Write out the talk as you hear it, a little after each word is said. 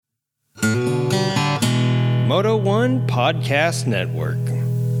Moto One Podcast Network.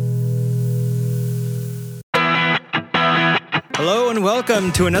 Hello and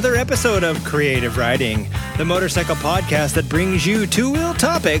welcome to another episode of Creative Riding, the motorcycle podcast that brings you two-wheel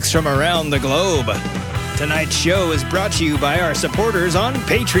topics from around the globe. Tonight's show is brought to you by our supporters on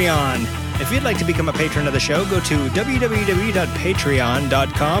Patreon. If you'd like to become a patron of the show, go to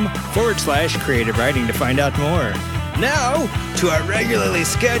www.patreon.com/creative riding to find out more. Now, to our regularly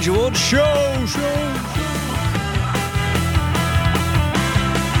scheduled show.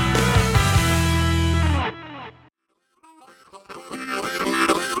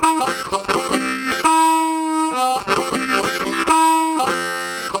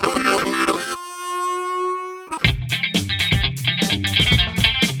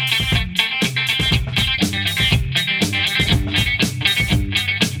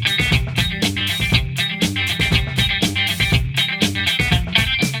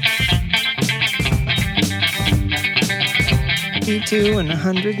 And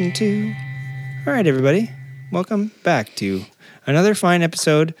 102. All right, everybody. Welcome back to another fine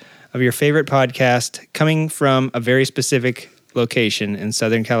episode of your favorite podcast coming from a very specific location in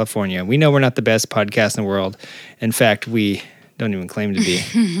Southern California. We know we're not the best podcast in the world. In fact, we don't even claim to be.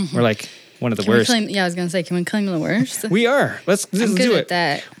 We're like one of the worst. I was going to say, can we claim the worst? We are. Let's do it.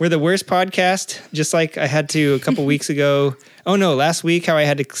 That. We're the worst podcast, just like I had to a couple weeks ago. Oh, no, last week, how I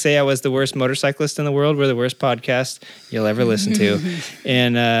had to say I was the worst motorcyclist in the world. We're the worst podcast you'll ever listen to.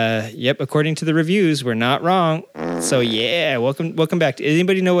 And, according to the reviews, we're not wrong. So, yeah, welcome back. Does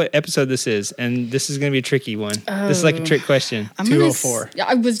anybody know what episode this is? And this is going to be a tricky one. Oh. This is like a trick question. 204.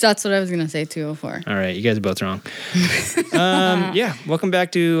 That's what I was going to say, 204. All right, you guys are both wrong. Welcome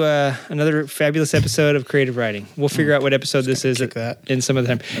back to another fabulous episode of Creative Riding. We'll figure out what episode this is in some of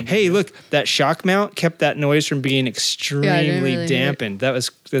the time. Hey, look, that shock mount kept that noise from being extremely dampened. That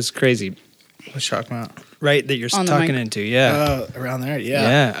was crazy. What shock mount? Right, that you're talking into. Yeah. Around there.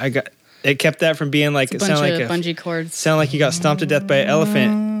 Yeah. Yeah, it kept that from being like it sounded like bungee cords. Sound like you got stomped to death by an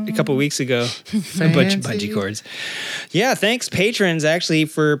elephant a couple weeks ago. A bunch of bungee cords. Yeah, thanks patrons actually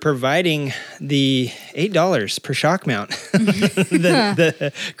for providing the $8 per shock mount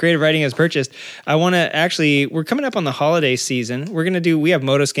that Creative Riding has purchased. I want to we're coming up on the holiday season. We have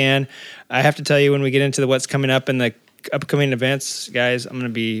Motoscan. I have to tell you when we get into what's coming up in the upcoming events, guys, I'm going to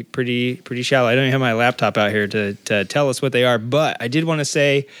be pretty shallow. I don't even have my laptop out here to tell us what they are, but I did want to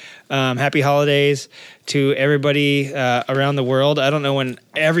say happy holidays to everybody around the world. I don't know when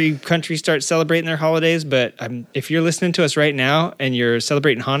every country starts celebrating their holidays, but if you're listening to us right now and you're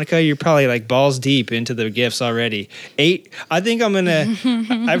celebrating Hanukkah, you're probably like balls deep into the gifts already. I've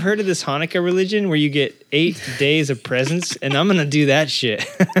heard of this Hanukkah religion where you get 8 days of presents, and I'm going to do that shit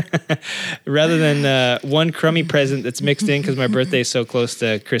rather than one crummy present that's mixed in because my birthday is so close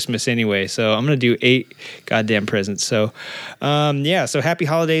to Christmas anyway. So I'm going to do 8 goddamn presents. So, so happy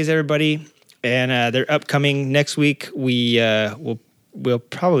holidays, everybody. And they're upcoming next week. We'll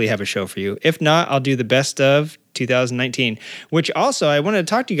probably have a show for you. If not, I'll do the best of 2019, which also I wanted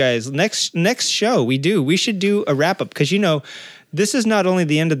to talk to you guys. Next show we should do a wrap up because, this is not only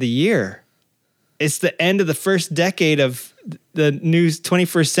the end of the year, it's the end of the first decade of the new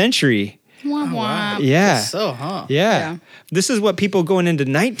 21st century. Womp womp. Yeah. So, huh? Yeah. This is what people going into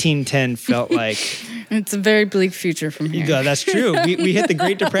 1910 felt like. It's a very bleak future from here. Yeah, that's true. We hit the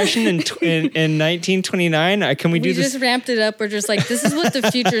Great Depression in 1929. Can we do this? We just ramped it up. We're just like, this is what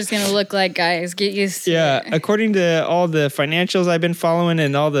the future is going to look like, guys. Get used to it. Yeah, according to all the financials I've been following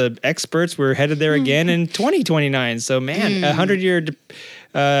and all the experts, we're headed there again in 2029. So, man, 100-year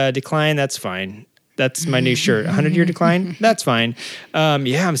decline, that's fine. That's my new shirt. 100-year decline? That's fine.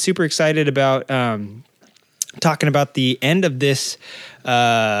 I'm super excited about talking about the end of this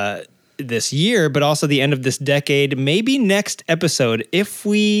year, but also the end of this decade. Maybe next episode, if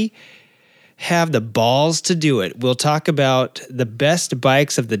we have the balls to do it, we'll talk about the best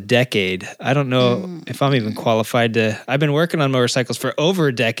bikes of the decade. I don't know if I'm even qualified to... I've been working on motorcycles for over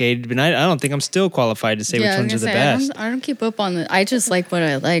a decade, but I don't think I'm still qualified to say which ones are the best. I don't keep up on the... I just like what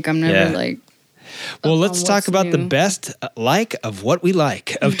I like. I'm never like... Well, let's talk about the best of what we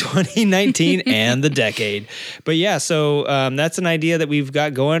like of 2019 and the decade. But yeah, so that's an idea that we've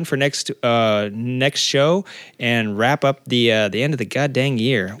got going for next show and wrap up the end of the goddamn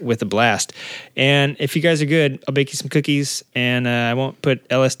year with a blast. And if you guys are good, I'll bake you some cookies, and I won't put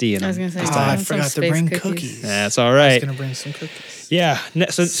LSD in them. I was going to say, I forgot to bring cookies. That's all right. I was going to bring some cookies. Yeah,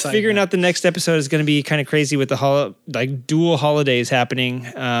 so figuring out the next episode is going to be kind of crazy with the dual holidays happening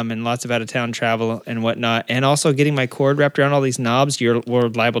and lots of out-of-town travel and whatnot, and also getting my cord wrapped around all these knobs. We're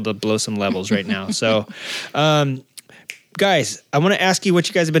liable to blow some levels right now. So, guys, I want to ask you what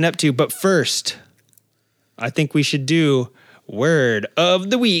you guys have been up to, but first, I think we should do word of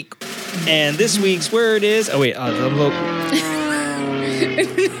the week. And this week's word is... Oh, wait.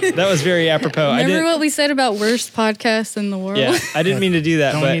 That was very apropos. Remember what we said about worst podcast in the world? Yeah, I didn't mean to do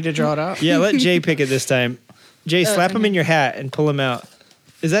that. Don't but need to draw it out. Yeah, let Jay pick it this time. Jay, slap him in your hat and pull him out.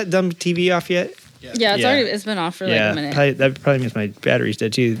 Is that dumb TV off yet? Yeah, it's been off for like a minute. That probably means my battery's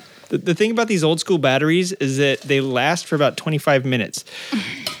dead too. The thing about these old school batteries is that they last for about 25 minutes.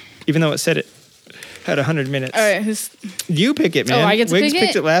 Even though it said it had 100 minutes. All right, you pick it, man. Oh, I get to Wiggs pick it?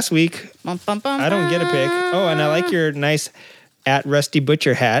 picked it last week. Bum, bum, bum, I don't get a pick. Oh, and I like your nice @Rusty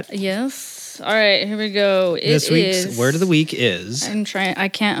Butcher hat. Yes. All right, here we go. This week's word of the week is... I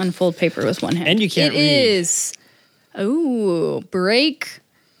can't unfold paper with one hand. And you can't read. It is... break,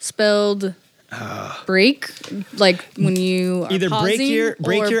 spelled... break, like when you are either break pausing, your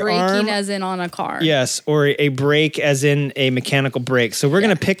breaking arm, as in on a car. Yes, or a brake as in a mechanical brake. So we're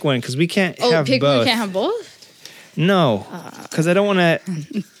gonna pick one because we can't have both. We can't have both? No, because I don't want to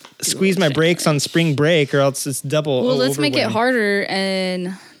squeeze my brakes on spring break, or else it's double. Well, let's make it harder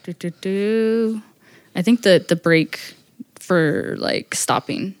and I think the brake for like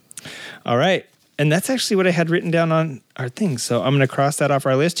stopping. All right. And that's actually what I had written down on our thing. So I'm going to cross that off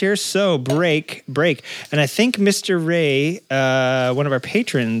our list here. So break. And I think Mr. Ray, one of our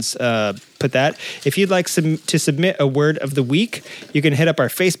patrons, put that. If you'd like to submit a word of the week, you can hit up our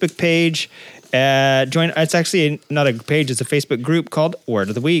Facebook page. Join. It's actually not a page. It's a Facebook group called Word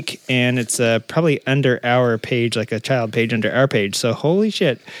of the Week. And it's probably under our page, like a child page under our page. So holy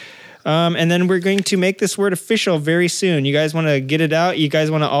shit. And then we're going to make this word official very soon. You guys want to get it out? You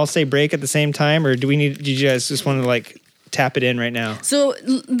guys want to all say break at the same time? Or do you guys just want to like tap it in right now? So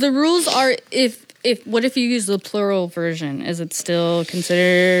the rules are what if you use the plural version? Is it still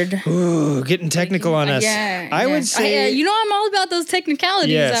considered? Ooh, getting technical on us. Yeah. I would say... I'm all about those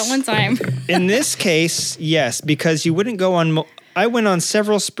technicalities at one time. In this case, yes, because you wouldn't go on... I went on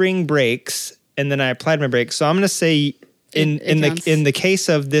several spring breaks, and then I applied my brakes. So I'm going to say... In the case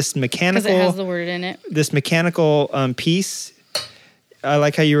of this mechanical, because it has the word in it. This mechanical piece, I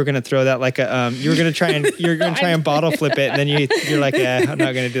like how you were going to throw that like a you were going to try and bottle flip it, and then you're like, I'm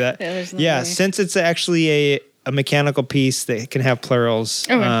not going to do that. Yeah, since it's actually a mechanical piece that can have plurals,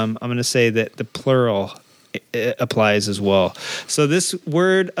 okay. I'm going to say that the plural applies as well. So this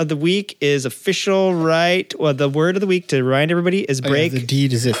word of the week is official, right? Well, the word of the week, to remind everybody, is break. The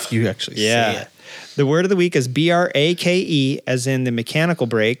deed is if you actually say it. The word of the week is brake, as in the mechanical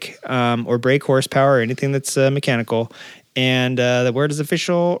brake, or brake horsepower, or anything that's mechanical. And the word is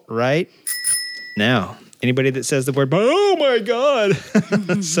official right now. Anybody that says the word, oh my God.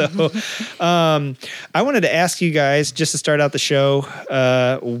 So I wanted to ask you guys, just to start out the show,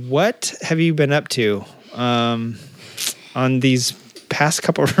 what have you been up to on these past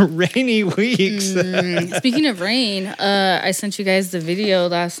couple of rainy weeks? Speaking of rain, I sent you guys the video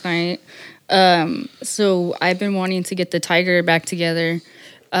last night. So I've been wanting to get the tiger back together.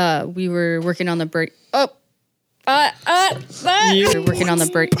 We were working on the brake. We were working on the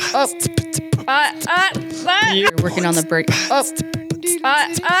brake. We were working on the brake.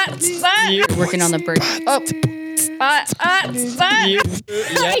 Working on the brake. I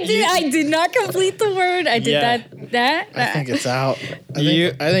did not complete the word. I did that. I think it's out.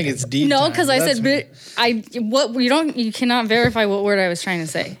 I think it's deep. No, because I said you cannot verify what word I was trying to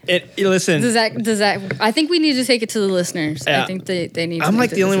say. Listen. Does that? I think we need to take it to the listeners. Yeah. I think they need. I'm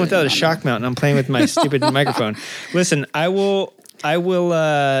like the only one without a shock mount, and I'm playing with my stupid microphone. Listen, I will.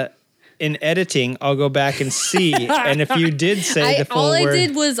 In editing, I'll go back and see. And if you did say the full word, all I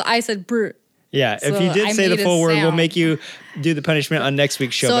did was I said brr. Yeah, so if you did say the full word, we'll make you do the punishment on next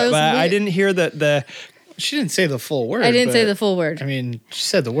week's show. So but I didn't hear the. She didn't say the full word. I didn't say the full word. I mean, she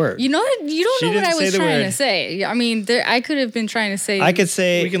said the word. You don't know what I was trying to say. I mean, I could have been trying to say. I could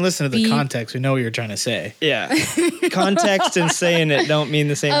say. We can listen to the context. We know what you're trying to say. Yeah, context and saying it don't mean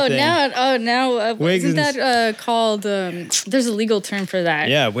the same thing. Now, isn't that called? There's a legal term for that.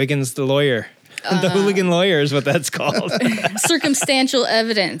 Yeah, Wiggins the lawyer. The hooligan lawyer is what that's called. Circumstantial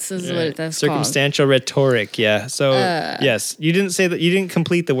evidence is what that's Circumstantial rhetoric, yeah. So, yes, you didn't say that. You didn't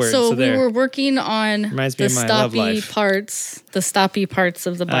complete the word. So we were working on the stoppy parts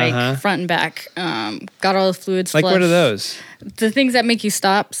of the bike, front and back. Got all the fluids flushed. Like, what are those? The things that make you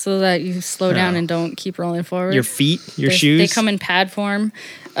stop so that you slow down and don't keep rolling forward. Your feet, your shoes? They come in pad form.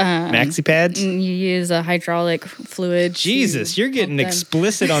 Maxi pads? And you use a hydraulic fluid. Jesus, you're getting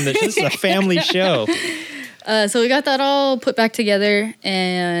explicit on this. This is a family show. So we got that all put back together.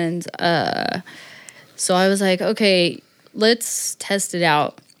 And so I was like, okay, let's test it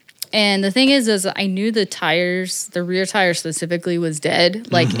out. And the thing is I knew the rear tire specifically was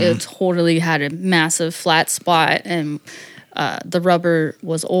dead. Like it totally had a massive flat spot, and the rubber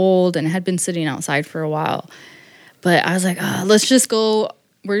was old and had been sitting outside for a while. But I was like, let's just go.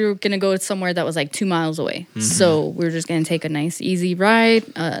 We're going to go somewhere that was like 2 miles away. So we're just going to take a nice, easy ride,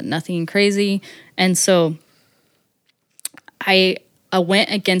 nothing crazy. And so I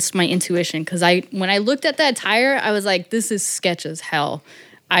went against my intuition because when I looked at that tire, I was like, this is sketch as hell.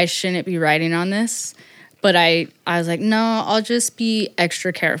 I shouldn't be riding on this. But I was like, no, I'll just be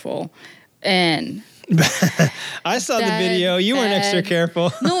extra careful. And I saw the video. You weren't extra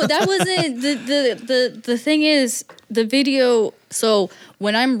careful. No, that wasn't the thing is the video. So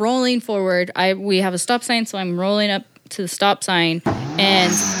when I'm rolling forward, we have a stop sign, so I'm rolling up to the stop sign,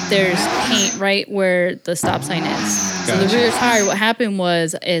 and there's paint right where the stop sign is. Gotcha. So the rear tire, what happened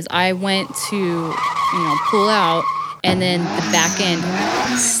is I went to pull out, and then the back end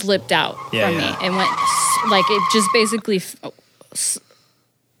slipped out from me and went like it just basically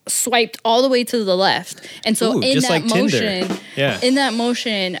swiped all the way to the left. And so in that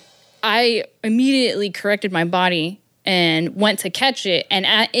motion, I immediately corrected my body and went to catch it. And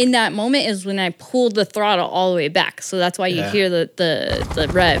in that moment is when I pulled the throttle all the way back. So that's why you hear the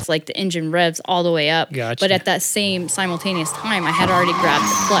rev, like the engine revs all the way up. Gotcha. But at that same simultaneous time, I had already grabbed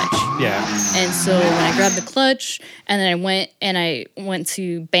the clutch. Yeah. And so when I grabbed the clutch, and then I went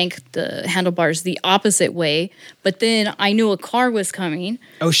to bank the handlebars the opposite way. But then I knew a car was coming.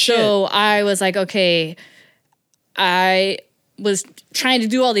 Oh, shit. So I was like, okay, I was trying to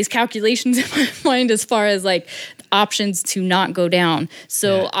do all these calculations in my mind as far as like options to not go down.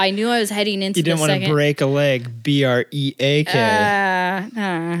 So I knew I was heading into the second. You didn't want to break a leg. BREAK.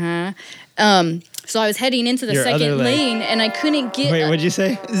 So I was heading into the second lane, and I couldn't get. Wait, what'd you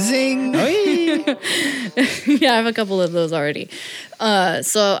say? Zing. Yeah, I have a couple of those already.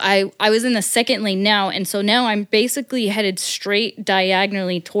 So I was in the second lane now, and so now I'm basically headed straight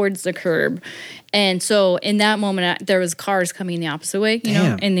diagonally towards the curb. And so in that moment, there was cars coming the opposite way,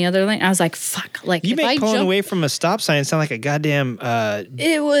 in the other lane. I was like, fuck. Like, you make pulling away from a stop sign sound like a goddamn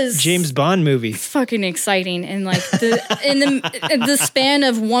it was James Bond movie. Fucking exciting. And like in the span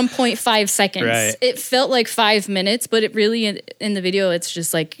of 1.5 seconds, right. It felt like 5 minutes, but it really, in the video, it's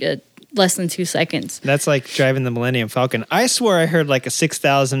just like less than 2 seconds. That's like driving the Millennium Falcon. I swore I heard like a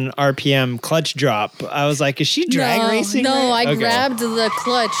 6,000 RPM clutch drop. I was like, is she drag racing? No, I grabbed the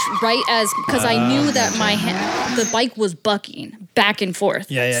clutch because I knew that the bike was bucking back and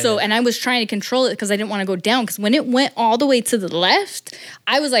forth. And I was trying to control it because I didn't want to go down. Because when it went all the way to the left,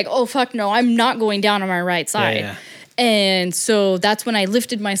 I was like, oh, fuck no, I'm not going down on my right side. Yeah. And so that's when I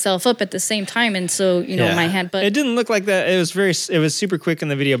lifted myself up at the same time, and so my hand. But it didn't look like that. It was super quick in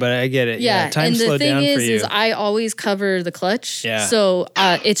the video, but I get it. Yeah, time slowed down for you. And the thing is I always cover the clutch. Yeah. So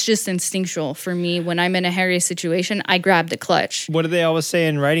it's just instinctual for me. When I'm in a hairy situation, I grab the clutch. What do they always say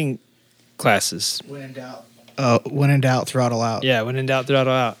in riding classes? When in doubt, throttle out. Yeah, when in doubt,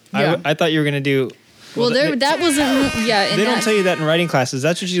 throttle out. Yeah. I thought you were gonna do. That wasn't. Yeah, they don't tell you that in riding classes.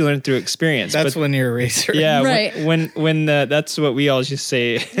 That's what you learn through experience. That's when you're a racer. Yeah, right. When that's what we all just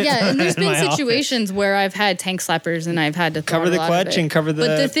say. Yeah, and there's been situations where I've had tank slappers and I've had to cover the clutch and cover the.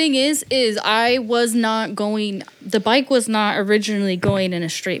 But the thing is I was not going. The bike was not originally going in a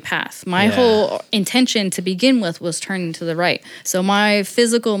straight path. My whole intention to begin with was turning to the right. So my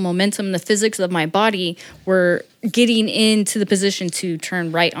physical momentum, the physics of my body, were getting into the position to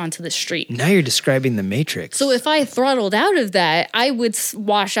turn right onto the street. Now you're describing the Matrix. So if I throttled out of that, I would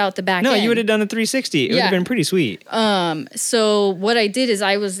wash out the back end. No, you would have done a 360. It would have been pretty sweet. So what I did is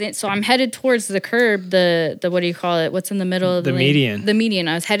so I'm headed towards the curb, the what do you call it? What's in the middle of the lane? Median. The median.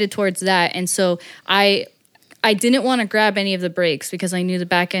 I was headed towards that. And so I didn't want to grab any of the brakes because I knew the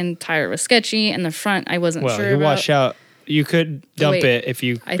back end tire was sketchy and the front I wasn't sure about. Well, you wash out. You could dump it if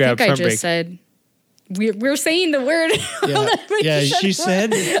you grab front brake. I think I just said... We're saying the word. Yeah, she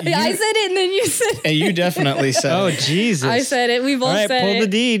said. I said it, and then you said it. And you definitely said it. Oh, it. Jesus. I said it. We both all right, said pull it. the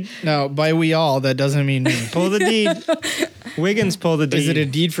deed. No, by we all, that doesn't mean me. Pull the deed. Wiggins pull the deed. Is it a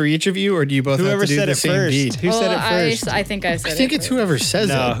deed for each of you, or do you both have to do the same deed? Who said it first? I think I said it. I think it's whoever says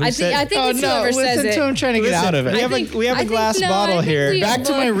it. I think it's whoever says it. Listen to him trying to get out of it. We have a glass bottle here. Back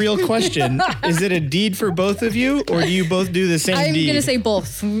to my real question. Is it a deed for both of you, or do you both do the same deed? I'm going to say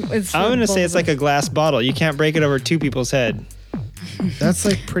both. I'm going to say it's like a glass bottle. You can't break it over two people's head. That's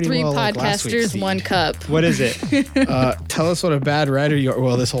like pretty Three well like last podcasters, one cup. What is it? Tell us what a bad rider you are.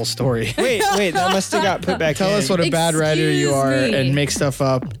 Well, this whole story. Wait, that must have got put back. Tell us what a bad rider you are and make stuff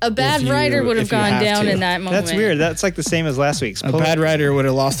up. A bad rider would have gone down in that moment. That's weird. That's like the same as last week's. A bad rider would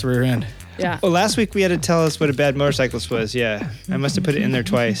have lost the rear end. Yeah. Oh, last week we had to tell us what a bad motorcyclist was. Yeah, I must have put it in there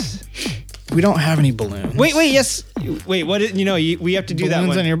twice. We don't have any balloons. Wait, yes. Wait, what? We have to do that balloons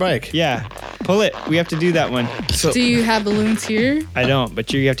one. on your bike. Yeah, pull it. We have to do that one. So Do you have balloons here? I don't,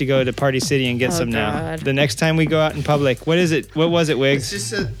 but you have to go to Party City and get Oh, some now. God. The next time we go out in public, what is it? What was it, Wiggs?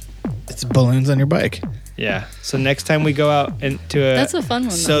 it's balloons on your bike. Yeah. So next time we go out into a That's a fun one.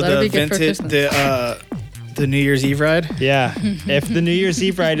 Though. So That'll the be good for vintage, Christmas. the New Year's Eve ride. yeah. If the New Year's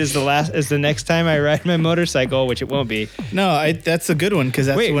Eve ride is the next time I ride my motorcycle, which it won't be. No, that's a good one because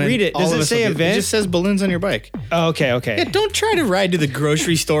that's Wait, when read it. all Does of it us say will be- event? It just says balloons on your bike. Oh, okay. Yeah, don't try to ride to the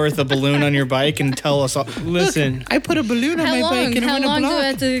grocery store with a balloon on your bike and tell us all. Listen. Look, I put a balloon on How my long? bike and How it went long a do block. I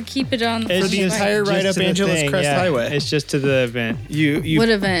have to keep it on? It's the just- entire ride just up to the Angeles thing, Crest Highway. It's just to the event. You What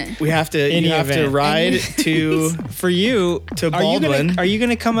event? we have to Any you have to event. ride Any- to For you, To are you Baldwin. are you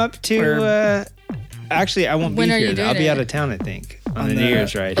gonna come up to? Actually, I won't When be are you here. doing I'll be it? out of town. I think on the the- New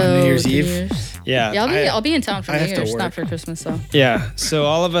Year's ride. New Year's New Eve? Year's. Yeah. Yeah, I- I'll be in town for I New have to Year's, not work. for Christmas though. Yeah. So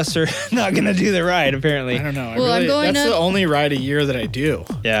all of us are not gonna do the ride apparently. I don't know. Well, I'm going that's up- the only ride a year that I do.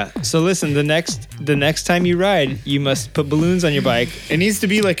 Yeah. So listen, the next time you ride, you must put balloons on your bike, It needs to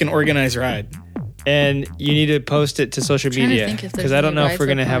be like an organized ride. and you need to post it to social trying to media think if there's because I don't any know if we're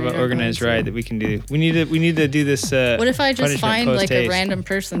rides gonna up have on an it or organized going to. ride that we can do. We need to do this. What if I just punishment find like a post-haste. random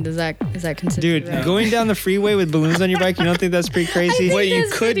person? Is that considered? Dude, a ride? going down the freeway with balloons on your bike, you don't think that's pretty crazy? think What you that's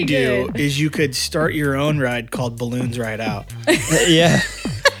could pretty do good. is you could start your own ride called Balloons Ride Out. Yeah.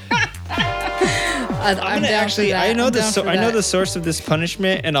 I'm I'm down for actually. that. I know I'm the down for I know that. the source of this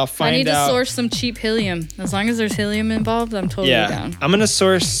punishment, and I'll I find need to out. source some cheap helium. As long as there's helium involved, I'm totally Yeah, down. I'm gonna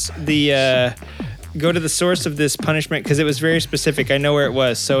source the. Go to the source of this punishment because it was very specific. I know where it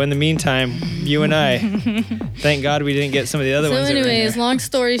was. So in the meantime, you and I, thank God we didn't get some of the other So, ones. that were in anyways, there. long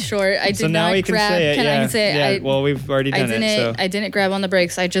story short, I did So now not we can grab. say it. Can Yeah. I say it? Yeah. I, Well, we've already done it. So I didn't grab on the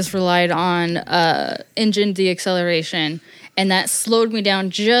brakes. I just relied on engine deacceleration, and that slowed me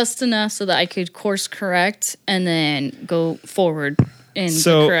down just enough so that I could course correct and then go forward in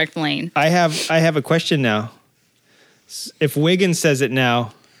So- the correct lane. I have a question now. If Wiggins says it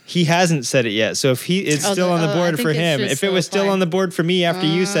now, he hasn't said it yet. So if it's Oh, still on the I board think for it's him, just if it was still applying. on the board for me after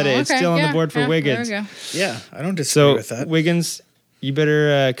you said it, it's Okay, still on the yeah, board for yeah, Wiggins. There we go. Yeah, I don't disagree So with that. Wiggins, you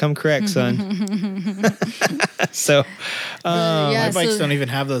better come correct, son. So Yeah, My bikes so- don't even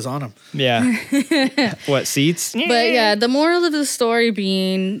have those on them. yeah, what seats? But yeah, the moral of the story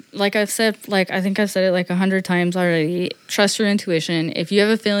being, like I've said, I think I've said it like 100 times already. Trust your intuition. If you have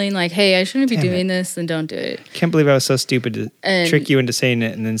a feeling like, hey, I shouldn't be doing this, then don't do it. Can't believe I was so stupid to And- trick you into saying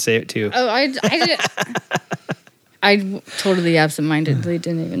it and then say it too. Oh, I totally absentmindedly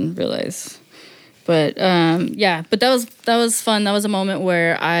didn't even realize. But yeah, but that was fun. That was a moment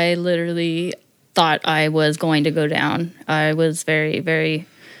where I literally thought I was going to go down. I was very, very.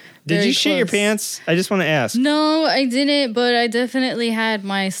 Did very you shit your close. pants? I just want to ask. No, I didn't, but I definitely had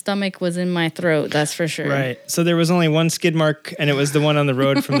my stomach was in my throat, that's for sure. Right. So there was only one skid mark, and it was the one on the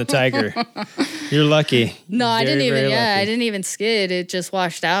road from the Tiger. You're lucky. No, I Very, didn't even very I lucky. didn't even skid. It just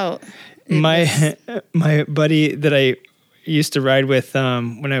washed out. My buddy that I used to ride with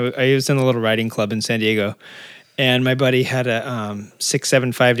when I was in a little riding club in San Diego, and my buddy had a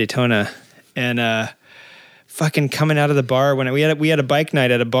 675 Daytona, and fucking coming out of the bar when we had a bike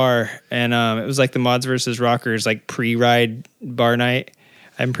night at a bar, and it was like the Mods versus Rockers like pre-ride bar night.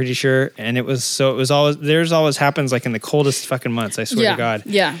 I'm pretty sure, and it was always theirs always happens like in the coldest fucking months. I swear Yeah. to God.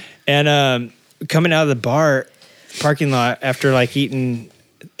 Yeah. And coming out of the bar parking lot after like eating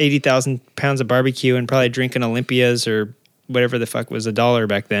 80,000 pounds of barbecue and probably drinking Olympias or whatever the fuck was $1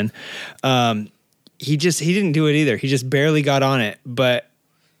 back then. He didn't do it either. He just barely got on it, but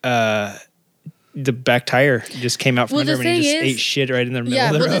the back tire just came out from Well, under the him and he thing just is- ate shit right in the middle Yeah,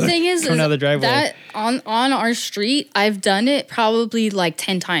 of the but road. the thing is coming out of the driveway. that on our street, I've done it probably like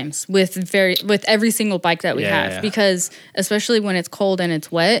 10 times with every single bike that we Yeah, have yeah. because especially when it's cold and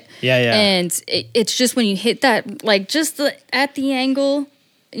it's wet. Yeah, yeah. And it's just when you hit that, like just at the angle,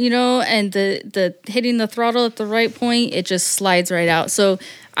 you know, and the hitting the throttle at the right point, it just slides right out. So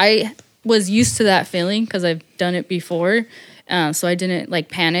I was used to that feeling because I've done it before. So I didn't like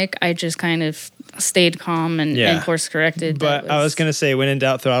panic. I just kind of stayed calm and course corrected. but I was going to say, when in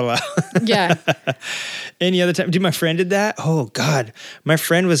doubt, throttle out. Yeah. Any other time? Dude, my friend did that. Oh, God. My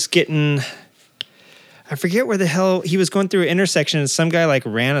friend was getting, I forget where the hell, he was going through an intersection and some guy like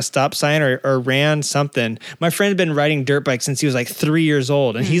ran a stop sign or ran something. My friend had been riding dirt bikes since he was like 3 years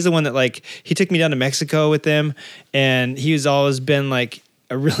old. And he's the one that like, he took me down to Mexico with him. And he's always been like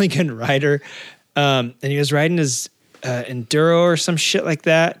a really good rider. And he was riding his Enduro or some shit like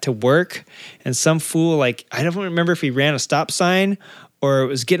that to work. And some fool, like, I don't remember if he ran a stop sign or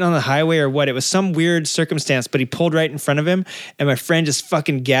was getting on the highway or what. It was some weird circumstance, but he pulled right in front of him, and my friend just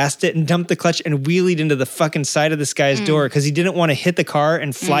fucking gassed it and dumped the clutch and wheelied into the fucking side of this guy's door because he didn't want to hit the car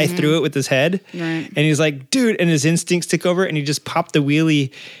and fly through it with his head. Right. And he's like, dude, and his instincts took over, and he just popped the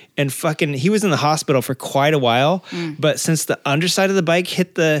wheelie. And fucking, he was in the hospital for quite a while, but since the underside of the bike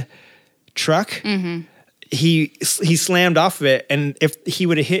hit the truck, he slammed off of it. And if he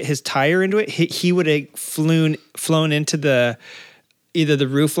would have hit his tire into it, he would have flown into either the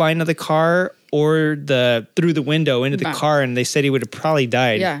roof line of the car or through the window into the car. And they said he would have probably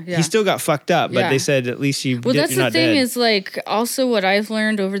died. Yeah. He still got fucked up, but they said at least you're that's not the thing dead. is like also what I've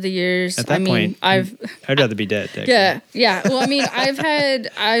learned over the years. At that point, I'd rather be dead. Actually. Yeah. Well, I mean,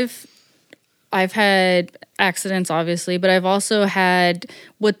 I've had accidents, obviously, but I've also had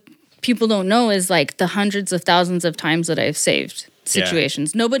what people don't know is like the hundreds of thousands of times that I've saved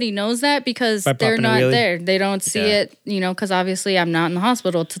situations. Nobody knows that because they're not there. They don't see it, because obviously I'm not in the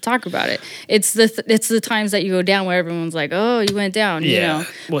hospital to talk about it. It's the times that you go down where everyone's like, oh, you went down, Well,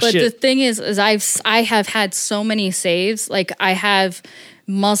 but the thing is I have had so many saves. Like I have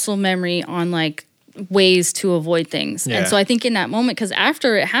muscle memory on like ways to avoid things. And so I think in that moment, because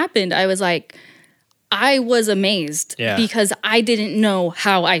after it happened, I was like, I was amazed because I didn't know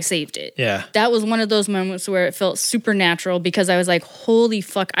how I saved it. Yeah. That was one of those moments where it felt supernatural because I was like, holy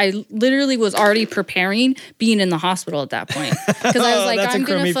fuck. I literally was already preparing being in the hospital at that point. Because I was like, I'm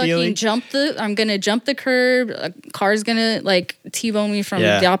going to fucking jump the curb. A car's going to like T-bone me from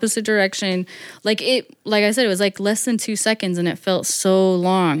the opposite direction. Like I said, it was like less than 2 seconds and it felt so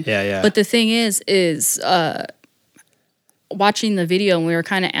long. Yeah. But the thing is watching the video and we were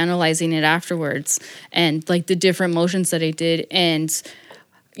kind of analyzing it afterwards and like the different motions that I did and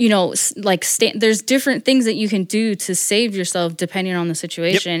there's different things that you can do to save yourself depending on the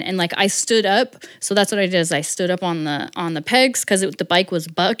situation. And like I stood up, so that's what I did is I stood up on the pegs because the bike was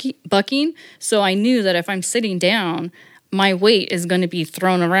bucking, so I knew that if I'm sitting down my weight is going to be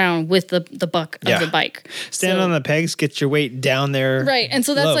thrown around with the buck of the bike. Stand on the pegs, get your weight down there. Right. And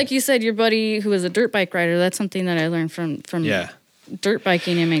so that's low. like you said, your buddy who was a dirt bike rider, that's something that I learned from dirt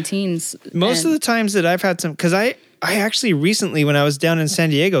biking in my teens. Most of the times that I've had because I actually recently when I was down in San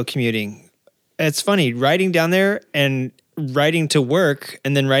Diego commuting, it's funny, riding down there and riding to work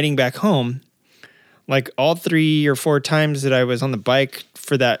and then riding back home, like all 3 or 4 times that I was on the bike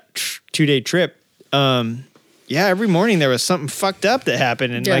for that 2-day trip, every morning there was something fucked up that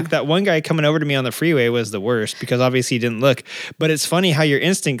happened. And like that one guy coming over to me on the freeway was the worst because obviously he didn't look. But it's funny how your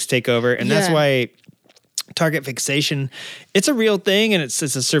instincts take over. And that's why target fixation, it's a real thing and it's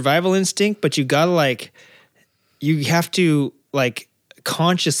a survival instinct, but you have to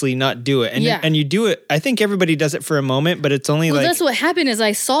consciously not do it. And you do it. I think everybody does it for a moment, but it's only that's what happened is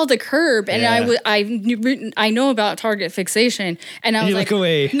I saw the curb and I know about target fixation and I was like, look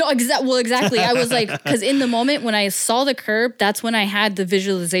away. No, exactly. I was like, because in the moment when I saw the curb, that's when I had the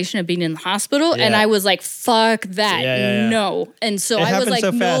visualization of being in the hospital and I was like, fuck that. No. And so I was like,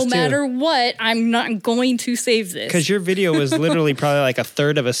 no matter what, I'm not going to save this. Because your video was literally probably like a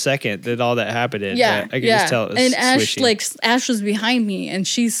third of a second that all that happened in. I could just tell it was and swishy. Ash was behind me and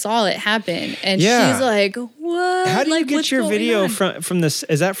she saw it happen and she's like, what? How do you get your video from this?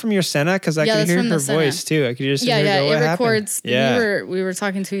 Is that from your Senna? Because I could hear her voice too. I could just hear her go, what happened? Records. We were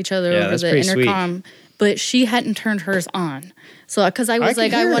talking to each other over the intercom, but she hadn't turned hers on. So, because I was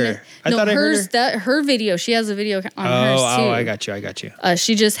like, I wanted. Her video. She has a video on hers too. Oh, I got you.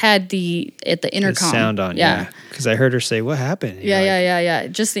 She just had the intercom the sound on. Because I heard her say, "What happened?" Yeah.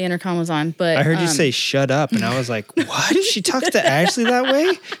 Just the intercom was on, but I heard you say, "Shut up," and I was like, "What?" She talks to Ashley that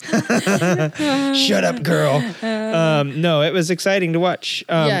way? Shut up, girl. No, it was exciting to watch.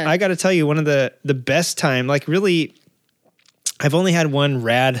 I got to tell you, one of the best time. Like, really, I've only had one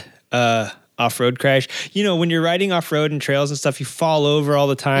rad. Off-road crash. When you're riding off-road and trails and stuff, you fall over all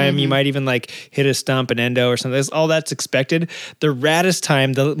the time. You might even hit a stump, an endo or something. All that's expected. The raddest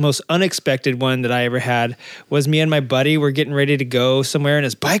time, the most unexpected one that I ever had was me and my buddy were getting ready to go somewhere and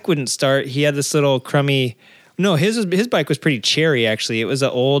his bike wouldn't start. He had this little crummy... No, his bike was pretty cherry, actually. It was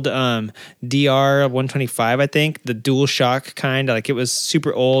an old DR 125, I think. The dual shock kind. It was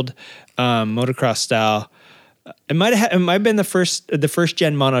super old motocross style. It might have been the first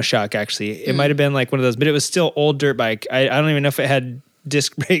gen monoshock, actually. It might have been one of those, but it was still old dirt bike. I don't even know if it had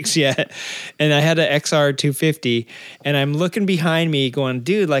disc brakes yet. And I had an XR 250 and I'm looking behind me going,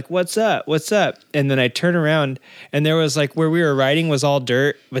 dude, what's up? And then I turn around and there was where we were riding was all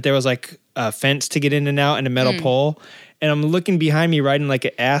dirt, but there was a fence to get in and out and a metal pole. and I'm looking behind me riding like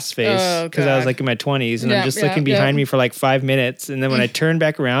an ass face because I was like in my 20s, and I'm just looking behind me for like 5 minutes, and then when I turn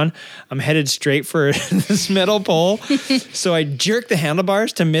back around, I'm headed straight for this metal pole. So I jerked the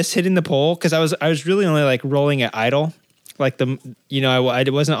handlebars to miss hitting the pole because I was really only like rolling at idle. Like I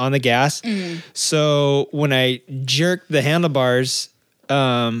wasn't on the gas. So when I jerked the handlebars,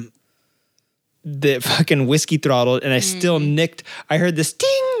 the fucking whiskey throttled, and I still nicked. I heard this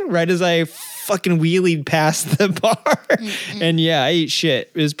ding right as I fucking wheelied past the bar. And yeah, I ate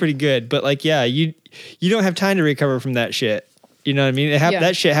shit. It was pretty good. But like, yeah, you don't have time to recover from that shit. You know what I mean?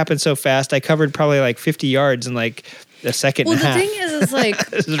 That shit happened so fast. I covered probably like 50 yards in like a second and a half. Well, the thing is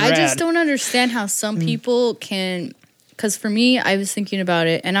like, I just don't understand how some people can... Because for me, I was thinking about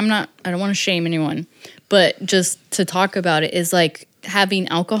it, and I don't want to shame anyone, but just to talk about it is like having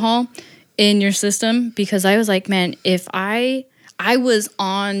alcohol in your system, because I was like, man, if I was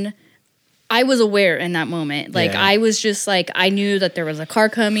aware in that moment. Like, I was just like, I knew that there was a car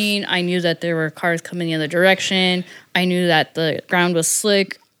coming. I knew that there were cars coming the other direction. I knew that the ground was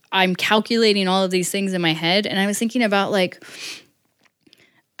slick. I'm calculating all of these things in my head, and I was thinking about like,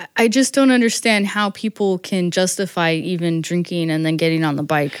 I just don't understand how people can justify even drinking and then getting on the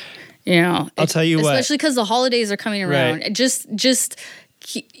bike. You know, I'll tell you what, especially because the holidays are coming around. Right. Just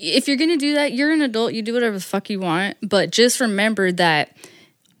if you're gonna do that, you're an adult. You do whatever the fuck you want, but just remember that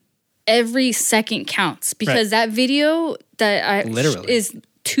every second counts, because that video that literally is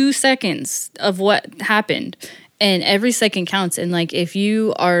 2 seconds of what happened. And every second counts. And like, if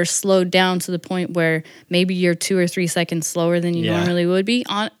you are slowed down to the point where maybe you're 2 or 3 seconds slower than you normally would be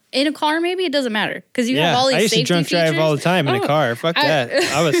in a car, maybe it doesn't matter because you have all these safety features. I used to drunk drive all the time in a car. Fuck that.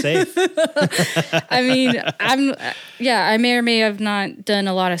 I was safe. I mean, I may or may have not done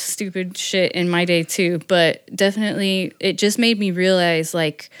a lot of stupid shit in my day too, but definitely it just made me realize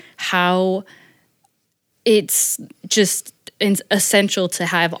like how it's just essential to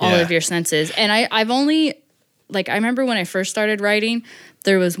have all of your senses. And I've only... Like, I remember when I first started riding,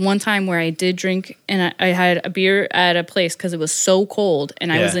 there was one time where I did drink, and I had a beer at a place because it was so cold,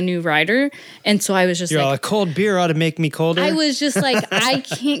 and I was a new rider. And so I was just a cold beer ought to make me colder. I was just like, I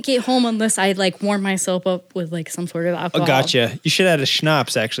can't get home unless I, like, warm myself up with, like, some sort of alcohol. Oh, gotcha. You should have had a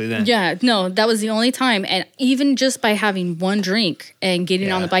schnapps, actually, then. Yeah, no, that was the only time. And even just by having one drink and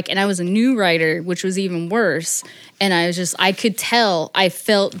getting on the bike, and I was a new rider, which was even worse, and I could tell I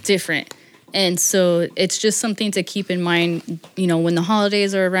felt different. And so it's just something to keep in mind, you know, when the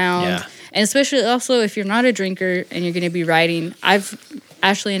holidays are around. Yeah. And especially also if you're not a drinker and you're going to be riding.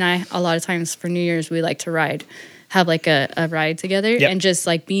 Ashley and I, a lot of times for New Year's, we like to ride, have like a ride together and just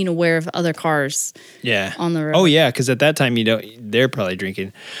like being aware of other cars on the road. Oh, yeah, because at that time, they're probably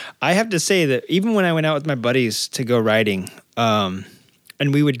drinking. I have to say that even when I went out with my buddies to go riding and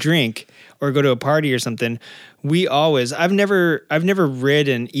we would drink or go to a party or something, I've never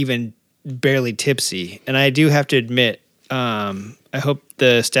ridden even barely tipsy, and I do have to admit, I hope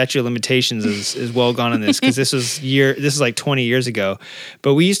the statute of limitations is well gone on this, because this is like 20 years ago,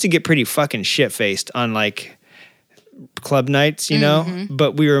 but we used to get pretty fucking shit faced on like club nights, you know.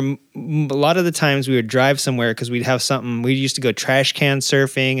 But a lot of the times we would drive somewhere because we'd have something. We used to go trash can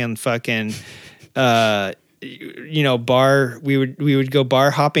surfing and fucking we would go bar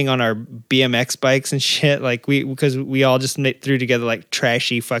hopping on our BMX bikes and shit, like because we all just threw together like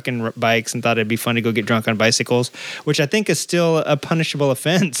trashy fucking bikes and thought it'd be fun to go get drunk on bicycles, which I think is still a punishable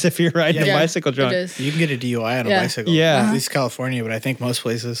offense if you're riding a bicycle drunk. You can get a DUI on a bicycle. Yeah. At least California, but I think most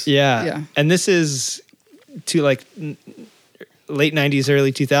places. Yeah. And this is to like late 90s,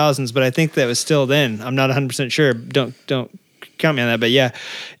 early 2000s, but I think that was still then. I'm not 100% sure. Don't count me on that, but yeah.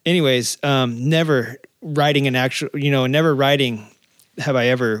 Anyways, never riding have I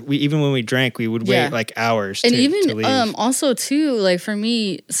ever, even when we drank, we would wait like hours and to leave. Also too, like for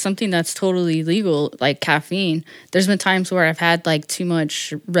me, something that's totally legal, like caffeine, there's been times where I've had like too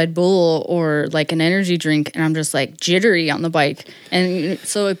much Red Bull or like an energy drink and I'm just like jittery on the bike. And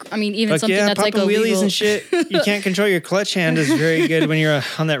so, I mean, even something that's like illegal. Wheelies and shit, you can't control your clutch hand is very good when you're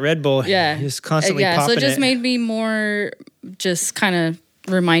on that Red Bull. Yeah. You're just constantly popping it. So it just made me more just kind of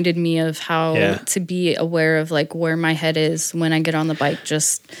reminded me of how to be aware of like where my head is when I get on the bike,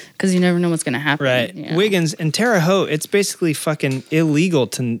 just because you never know what's going to happen. Right. You know? Wiggins and Terre Haute, it's basically fucking illegal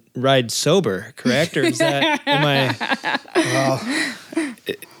to ride sober, correct? Or is that,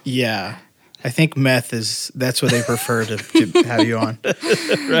 yeah. I think meth that's what they prefer to have you on.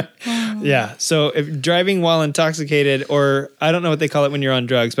 Right. Yeah. So if driving while intoxicated, or I don't know what they call it when you're on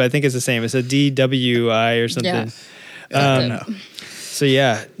drugs, but I think it's the same. It's a DWI or something. Yeah. So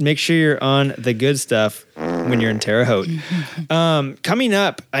yeah, make sure you're on the good stuff. when you're in Terre Haute. Coming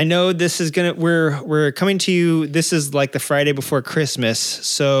up, I know this is we're coming to you. This is like the Friday before Christmas,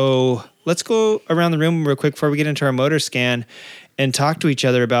 so let's go around the room real quick before we get into our motor scan and talk to each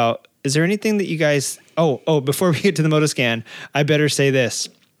other about. Is there anything that you guys? Before we get to the motor scan, I better say this.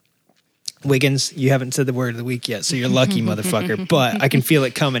 Wiggins, you haven't said the word of the week yet, so you're lucky, motherfucker. But I can feel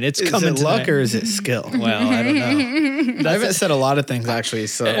it coming. It's coming. Is it luck or is it skill? Well, I don't know. I haven't said a lot of things actually.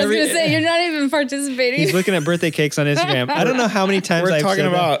 So I was going to say, you're not even participating. He's looking at birthday cakes on Instagram. I don't know how many times we're I've talking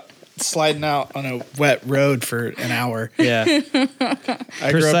said about sliding out on a wet road for an hour. Yeah.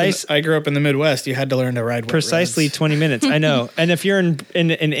 I grew up in the Midwest. You had to learn to ride wet precisely roads. 20 minutes. I know. And if you're in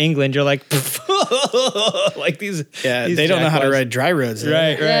England, you're like, like these. Yeah, these they don't know how to jackwads. ride dry roads. There.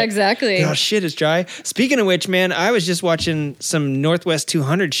 Right. Yeah, exactly. Oh, shit, it's dry. Speaking of which, man, I was just watching some Northwest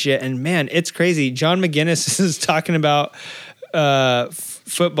 200 shit, and man, it's crazy. John McGinnis is talking about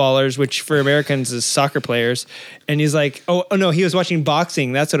footballers, which for Americans is soccer players. And he's like, oh no, he was watching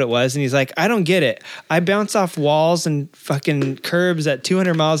boxing. That's what it was. And he's like, I don't get it. I bounce off walls and fucking curbs at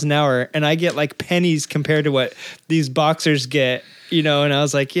 200 miles an hour, and I get like pennies compared to what these boxers get, And I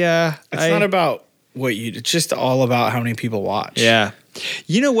was like, yeah. It's not about it's just all about how many people watch. Yeah.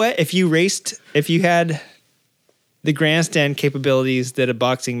 You know what? If you had the grandstand capabilities that a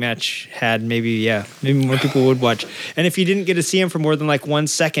boxing match had, maybe more people would watch. And if you didn't get to see him for more than like 1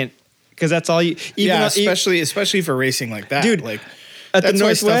 second, because that's all you. Especially for racing like that, dude. Like at that's the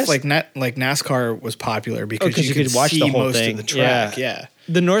why Northwest, stuff like NASCAR was popular because you could watch see the whole most thing. of the track. Yeah.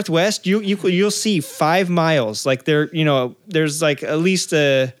 The Northwest, you'll see 5 miles. Like there's like at least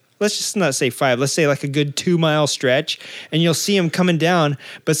let's just not say 5. Let's say like a good 2 mile stretch, and you'll see them coming down.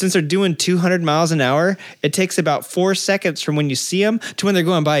 But since they're doing 200 miles an hour, it takes about 4 seconds from when you see them to when they're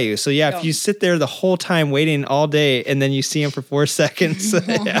going by you. So if you sit there the whole time waiting all day and then you see them for 4 seconds,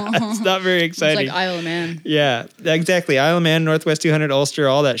 it's not very exciting. It's like Isle of Man. Yeah, exactly. Isle of Man, Northwest 200, Ulster,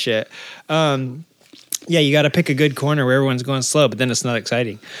 all that shit. You got to pick a good corner where everyone's going slow, but then it's not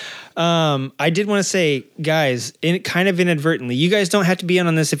exciting. I did want to say, guys, kind of inadvertently, you guys don't have to be in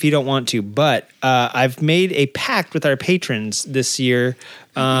on this if you don't want to, but I've made a pact with our patrons this year.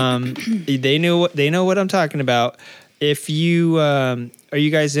 They know what I'm talking about. If you are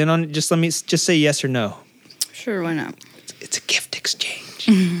you guys in on it? Just say yes or no. Sure, why not? It's a gift exchange,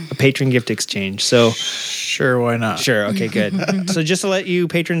 a patron gift exchange. So. Sure, why not? Sure, okay, good. So just to let you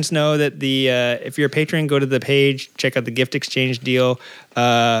patrons know that if you're a patron, go to the page, check out the gift exchange deal.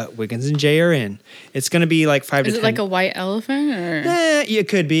 Wiggins and Jay are in. It's going to be like 5 to 10. Is it like a white elephant or? It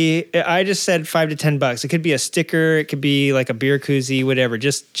could be. I just said $5 to $10. It could be a sticker. It could be like a beer koozie, whatever.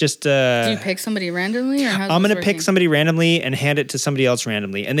 Just. Do you pick somebody randomly, or I'm going to pick somebody randomly and hand it to somebody else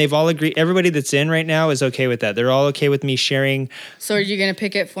randomly, and they've all agreed. Everybody that's in right now is okay with that. They're all okay with me sharing. So are you going to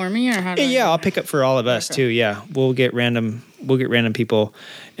pick it for me, or how? I'll pick it for all of us too. Yeah, we'll get random people,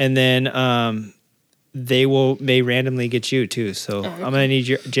 and then they may randomly get you too. So I'm gonna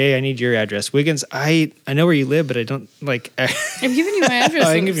need Jay. I need your address. Wiggins, I know where you live, but I don't like. I've given you my address.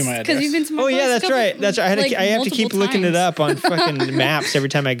 I can give you my address because you've been to my place that's right. That's right. I have to keep looking it up on fucking maps every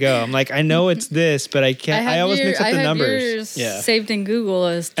time I go. I'm like, I know it's this, but I can't. I always mix up the numbers. Saved in Google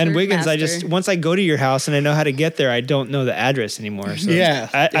as. And Wiggins, master. once I go to your house and I know how to get there, I don't know the address anymore. So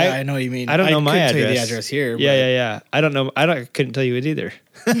I know what you mean. I don't know my address. Tell you the address here. Yeah. I don't know. I couldn't tell you it either.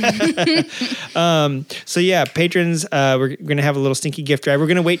 Patrons, we're gonna have a little stinky gift drive. We're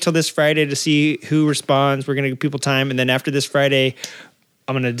gonna wait till this Friday to see who responds. We're gonna give people time, and then after this Friday,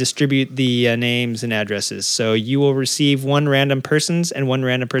 I'm gonna distribute the names and addresses. So you will receive one random person's, and one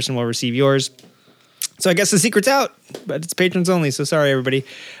random person will receive yours. So I guess the secret's out, but it's patrons only. So sorry, everybody.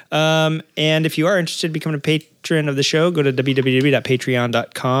 And if you are interested in becoming a patron of the show, go to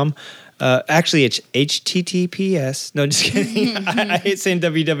www.patreon.com. Actually, it's HTTPS. No, just kidding. I hate saying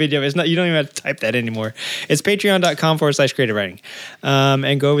www. It's not. You don't even have to type that anymore. It's patreon.com/creative writing.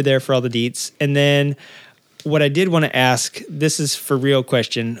 And go over there for all the deets. And then what I did want to ask, this is for real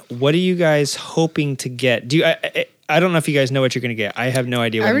question. What are you guys hoping to get? I don't know if you guys know what you're going to get. I have no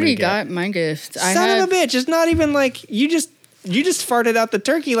idea what I I'm already going to get. got my gift. Son of a bitch. It's not even like you just farted out the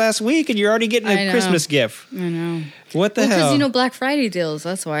turkey last week and you're already getting a Christmas gift. I know. What the hell? Because Black Friday deals.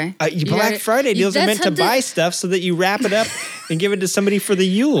 That's why. Black Friday deals are meant to buy stuff so that you wrap it up and give it to somebody for the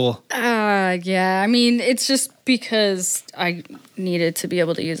Yule. Yeah. I mean, it's just because I needed to be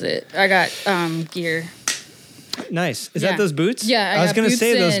able to use it. I got gear. Nice. Is Yeah. that those boots? Yeah, I I was got gonna boots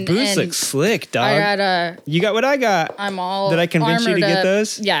say those and- boots and look slick, dog. I got You got what I got. I'm all. Did I convince you to armored get up.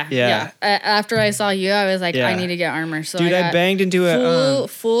 those? Yeah, Yeah. yeah. After I saw you, I was like, Yeah. I need to get armor. So Dude, I got banged into a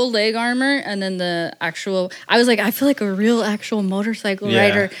full leg armor, and then the actual. I was like, I feel like a real actual motorcycle Yeah.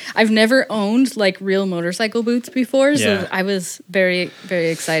 rider. I've never owned like real motorcycle boots before, so Yeah. I was very very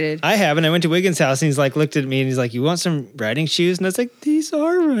excited. I have, and I went to Wiggins' house, and he's like, looked at me, and he's like, "You want some riding shoes?" And I was like, "These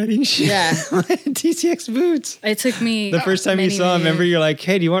are riding shoes." Yeah. TCX boots. It took me The first time you many, saw him, many remember years. you're like,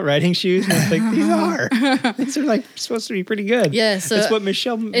 "Hey, do you want riding shoes?" And I was like, "These are like supposed to be pretty good." Yeah, so that's what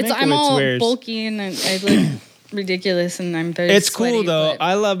Michelle I'm Mankiewicz all wears. bulky and I look ridiculous, and I'm very. It's sweaty, cool though. but-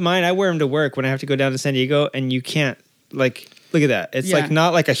 I love mine. I wear them to work when I have to go down to San Diego, and you can't like look at that. It's Yeah. like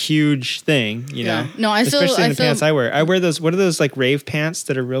not like a huge thing, you Yeah. know. No, I feel- especially in I the feel- pants I wear. I wear those. What are those like rave pants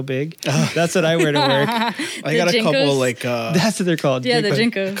that are real big? That's what I wear to work. I got a couple Jinkos? like That's what they're called. Yeah, the a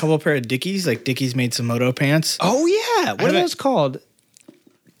Jinkos. couple pair of Dickies. Like Dickies made some moto pants. Oh yeah, what are haven't- those called?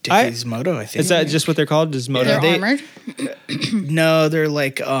 Dickies moto, I think. Is that just what they're called? Is moto? They're they- armored. No, they're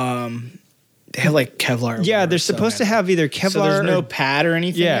like they have like Kevlar. Yeah, or they're supposed to something. have either Kevlar. So there's no or pad or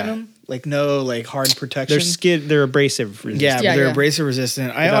anything Yeah. in them. Like no like hard protection. they're abrasive. Yeah, resistant. Yeah, but they're yeah. abrasive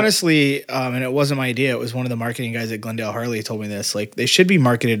resistant. I Without- honestly, and it wasn't my idea. It was one of the marketing guys at Glendale Harley told me this. Like they should be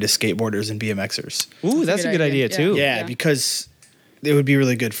marketed to skateboarders and BMXers. Ooh, that's a good idea too. Yeah, Yeah. because it would be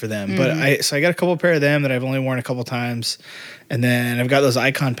really good for them. But I got a couple pair of them that I've only worn a couple times, and then I've got those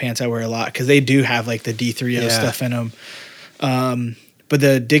Icon pants I wear a lot because they do have like the D3O Yeah. stuff in them. But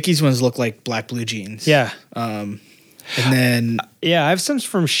the Dickies ones look like black blue jeans. Yeah. And then Yeah, I have some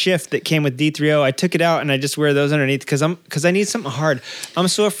from Shift that came with D3O. I took it out and I just wear those underneath because I need something hard. I'm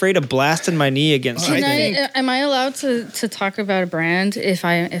so afraid of blasting my knee against I Can something. think- am I allowed to talk about a brand if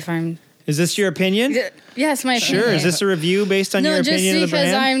I'm Is this your opinion? yes, my Sure. opinion. Is this a review based on no, your just opinion of the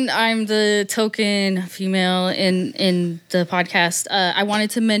because brand? I'm the token female in the podcast. I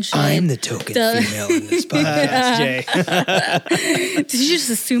wanted to mention. token the- female in this podcast, Jay. Did you just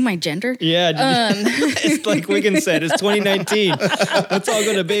assume my gender? Yeah, it's like Wiggins said, it's 2019. Let's all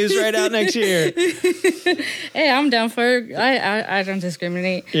go to Babes Right Out next year. Hey, I'm down for it. I don't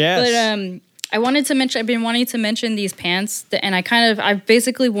discriminate. Yes. But I wanted to mention. I've been wanting to mention these pants, and I've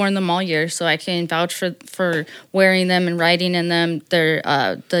basically worn them all year, so I can vouch for wearing them and riding in them. They're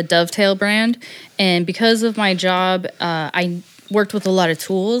the Dovetail brand, and because of my job, I worked with a lot of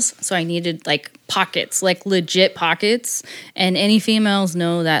tools, so I needed like pockets, like legit pockets. And any females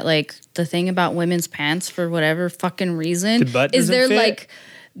know that like the thing about women's pants, for whatever fucking reason, The butt is doesn't they're fit? like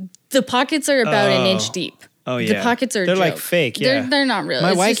the pockets are about an Oh. inch deep. Oh The yeah, pockets are a they're like joke. fake. Yeah, They're not real. My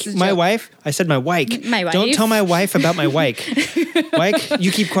It's wife, just a my joke. wife. I said my wife. My Don't wife? tell my wife about my wife. Wife,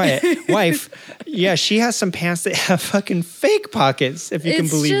 you keep quiet. Wife, yeah, she has some pants that have fucking fake pockets. If you can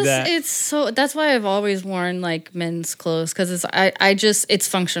believe that. It's so that's why I've always worn like men's clothes because it's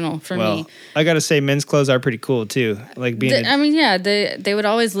functional for Well, me. I gotta say, men's clothes are pretty cool too. Like being. I mean, yeah, they would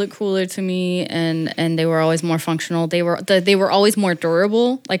always look cooler to me, and they were always more functional. They were always more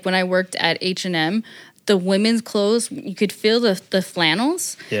durable. Like when I worked at H&M, the women's clothes, you could feel the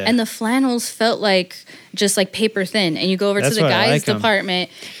flannels, Yeah. and the flannels felt like just like paper thin. And you go over That's to the why I guys' like 'em. department,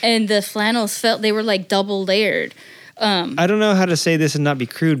 and the flannels they were like double layered. I don't know how to say this and not be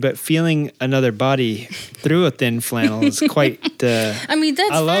crude, but feeling another body through a thin flannel is quite. I mean,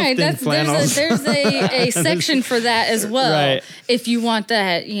 that's I love fine. thin flannels. There's a section for that as well. Right. If you want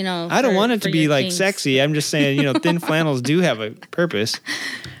that, you know. I don't for- want it for to be your like kinks. sexy. I'm just saying, thin flannels do have a purpose.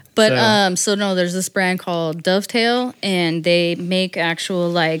 But so no, there's this brand called Dovetail, and they make actual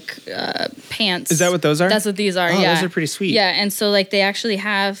like pants. Is that what those are? That's what these are. Oh, yeah, those are pretty sweet. Yeah, and so like they actually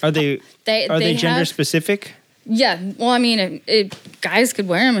have. Are they? Are they gender have- specific? Yeah, well, I mean, guys could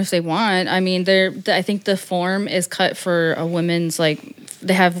wear them if they want. I mean, I think the form is cut for a women's like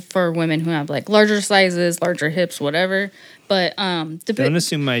they have for women who have like larger sizes, larger hips, whatever. But Don't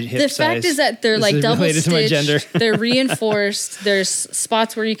assume my hip the size. fact is that they're This like is double related to my gender. stitched. They're reinforced. There's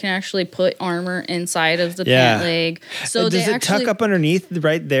spots where you can actually put armor inside of the Yeah. pant leg. So does they it actually, tuck up underneath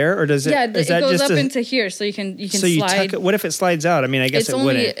right there, or does it? Yeah, is it that goes just up a, into here, so you can so you slide. tuck it? What if it slides out? I mean, I guess It's it only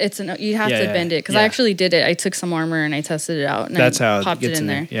wouldn't. you have Yeah, to yeah. bend it because Yeah. I actually did it. I took some armor and I tested it out and That's I how it popped gets it in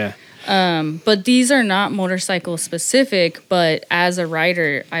there. Yeah. But these are not motorcycle specific. But as a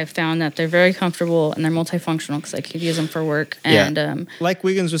rider, I've found that they're very comfortable and they're multifunctional because I could use them for work. And like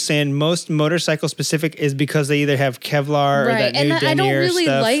Wiggins was saying, most motorcycle specific is because they either have Kevlar or that right, new and I don't denier really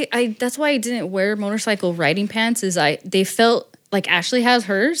stuff. like. That's why I didn't wear motorcycle riding pants. They felt like Ashley has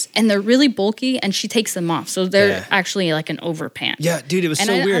hers, and they're really bulky, and she takes them off, so they're Yeah. actually like an over pant. Yeah, dude, it was And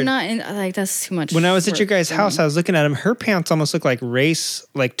so weird. I'm not in, like that's too much. When I was at work your guys' for house, me. I was looking at them. Her pants almost look like race,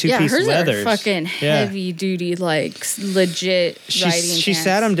 like two-piece hers leathers. are fucking Yeah. heavy duty, like legit riding. She pants.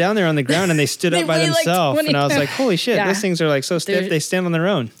 sat them down there on the ground and they stood They up by weigh, like, themselves. 20 and I was like, holy shit, Yeah. those things are like so stiff, They're- they stand on their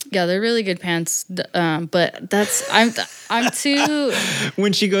own. Yeah, they're really good pants. But that's I'm too.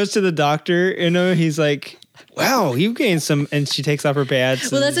 When she goes to the doctor, he's like, wow, you gained some. And she takes off her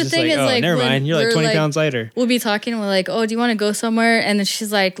pads. Well, and that's the just thing like, is, oh, like, never when mind. You're like we're, 20 like- pounds lighter. We'll be talking. We're like, oh, do you want to go somewhere? And then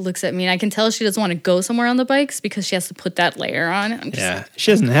she's like, looks at me, and I can tell she doesn't want to go somewhere on the bikes because she has to put that layer on. I'm just Yeah. like,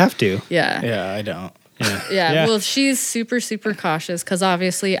 She doesn't have to. yeah. Yeah, I don't. Yeah, well, she's super, super cautious because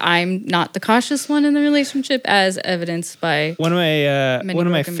obviously I'm not the cautious one in the relationship, as evidenced by. One of my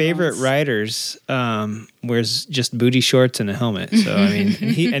broken favorite bones. riders wears just booty shorts and a helmet. So I mean,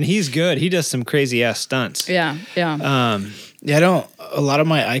 he's good. He does some crazy ass stunts. Yeah, yeah. Yeah, I don't. A lot of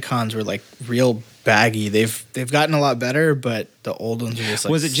my icons were like real baggy. They've gotten a lot better, but the old ones are just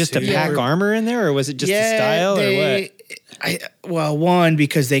like. Was it just a super- pack armor in there, or was it just the style, or what? One,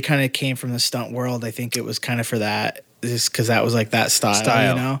 because they kind of came from the stunt world. I think it was kind of for that, just because that was like that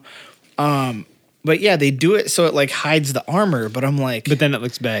style, you know. But yeah, they do it so it like hides the armor. But I'm like, But then it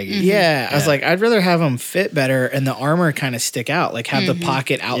looks baggy. yeah, I was like, I'd rather have them fit better and the armor kind of stick out, like have the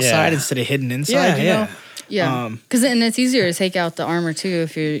pocket outside Yeah. instead of hidden inside. Yeah, you yeah. know? Yeah, because then it's easier to take out the armor too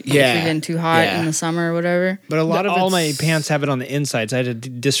if you're Yeah, getting too hot yeah. in the summer or whatever. But a lot of all my it's- pants have it on the inside, so I had to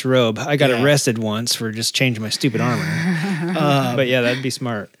disrobe. I got Yeah. arrested once for just changing my stupid armor. But yeah, that'd be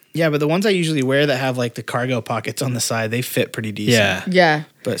smart. Yeah, but the ones I usually wear that have like the cargo pockets on the side, they fit pretty decent. Yeah. Yeah.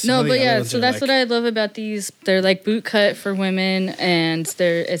 But some No, of the but other yeah, ones so are that's like- what I love about these. They're like boot cut for women, and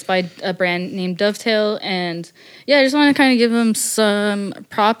it's by a brand named Dovetail. And yeah, I just want to kind of give them some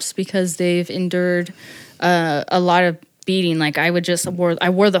props because they've endured a lot of beating. Like I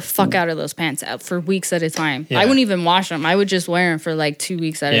wore the fuck out of those pants out for weeks at a time. Yeah. I wouldn't even wash them. I would just wear them for like 2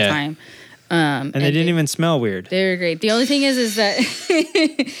 weeks at Yeah. a time. And they didn't even smell weird. They were great. The only thing is that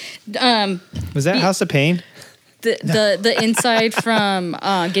Was that House of Pain? the inside from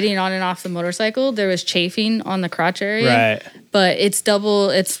getting on and off the motorcycle, there was chafing on the crotch area. Right. But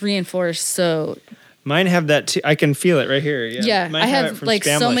it's reinforced, so Mine have that too. I can feel it right here. Yeah, Mine I have, it from like,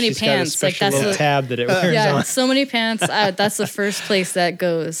 so Spamless. many She's got a pants, like, special that's little the- tab that it wears yeah, on. so many pants. That's the first place that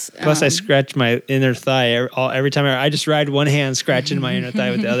goes. Plus, I scratch my inner thigh every time I just ride one hand, scratching my inner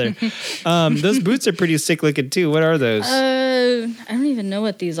thigh with the other. Those boots are pretty sick looking too. What are those? I don't even know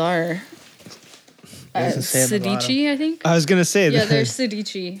what these are. doesn't say on the bottom. Sedici, I think. I was gonna say Yeah, that. they're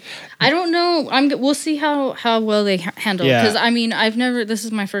Sedici. I don't know. We'll see how well they handle. Yeah. Because I mean, this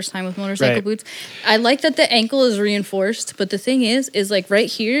is my first time with motorcycle Right. boots. I like that the ankle is reinforced, but the thing is like right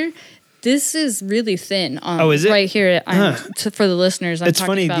here. This is really thin. Oh, is it? Right here? Huh. For the listeners, I'm It's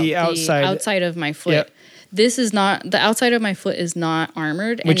talking funny, about the outside- of my foot. Yep. This is not the outside of my foot is not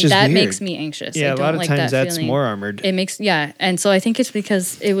armored, and Which is that weird. makes me anxious. Yeah, I a don't lot of like times that that's feeling. more armored. It makes and so I think it's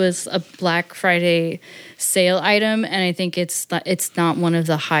because it was a Black Friday sale item, and I think it's not one of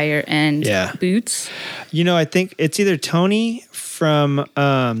the higher end Yeah. boots. I think it's either Tony from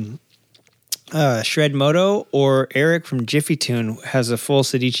Shred Moto or Eric from Jiffy Tune has a full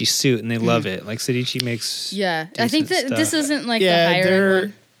Sedici suit, and they love it. Like Sedici makes. Yeah, I think that decent this stuff. isn't like Yeah, the higher end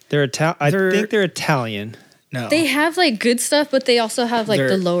one. I think they're Italian. No, They have like good stuff, but they also have like they're,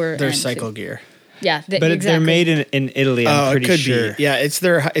 the lower. They're end, too. cycle gear. Yeah, But exactly. they're made in Italy. I'm Oh, pretty it could sure. be. Yeah, it's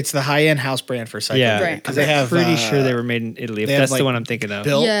the high end house brand for cycle Yeah, gear. Right. Because they have pretty sure they were made in Italy. If they have, that's like, the one I'm thinking of.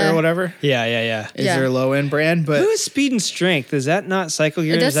 Built Yeah. or whatever. Yeah. Is Yeah. their low end brand, but Who is Speed and Strength? Is that not Cycle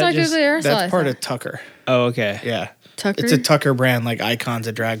Gear? That's Is that like just? that's part of Tucker. Oh, okay. Yeah, Tucker. it's a Tucker brand, like Icon's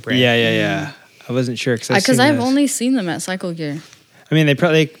a drag brand. Yeah. I wasn't sure Because I've only seen them at Cycle Gear. I mean,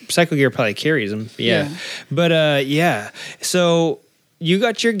 Cycle Gear probably carries them. Yeah. Yeah. But yeah. So you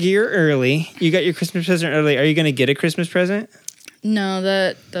got your gear early. You got your Christmas present early. Are you going to get a Christmas present? No,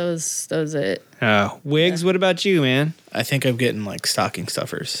 that was it. Oh, Wigs. What about you, man? I think I'm getting like stocking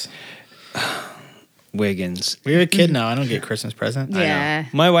stuffers. Wiggins. We're a kid now. I don't get Christmas presents. Yeah.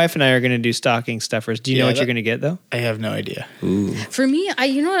 My wife and I are going to do stocking stuffers. Do you know Yeah, what you're that- going to get though? I have no idea. For me,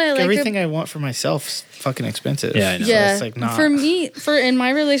 you know what I like. Everything I want for myself is fucking expensive. Yeah, I know. So Yeah, it's like not. for me, in my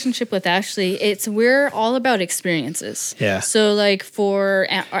relationship with Ashley, we're all about experiences. Yeah. So like for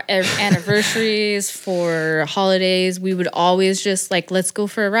our anniversaries, for holidays, we would always just like, let's go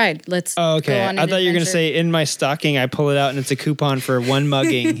for a ride. Let's. Oh, okay. Go on I an thought you were going to adventure. say in my stocking, I pull it out and it's a coupon for one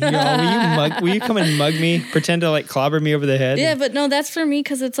mugging. You're all, will you come and mug me? Pretend to like clobber me over the head? Yeah, but no, that's for me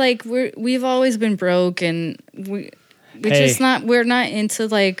because it's like we've always been broke and we're not into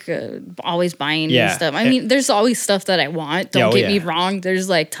like always buying new stuff. I mean, there's always stuff that I want. Don't get me wrong. There's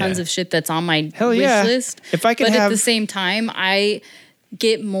like tons of shit that's on my wish list. If I can but at the same time, I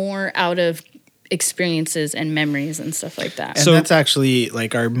get more out of experiences and memories and stuff like that. And so that's actually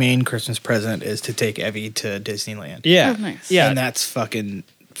like our main Christmas present is to take Evie to Disneyland. Yeah. Oh, nice. Yeah. And that's fucking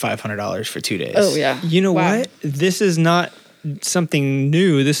 $500 for 2 days. Oh yeah. You know what? This is not something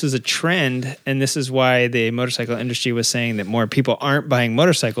new. This is a trend, and this is why the motorcycle industry was saying that more people aren't buying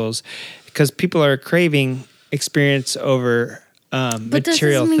motorcycles because people are craving experience over material things. But that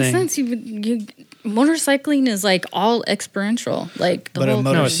doesn't make sense. Motorcycling is like all experiential, like the whole.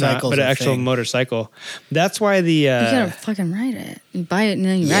 No, it's not. But an actual motorcycle. That's why the you gotta fucking ride it. You buy it and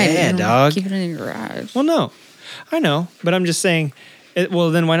then you ride it. Yeah, dog. Keep it in your garage. Well, no, I know, but I'm just saying.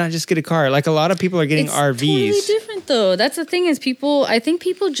 Then why not just get a car? Like a lot of people are getting RVs. It's totally different though. That's the thing is I think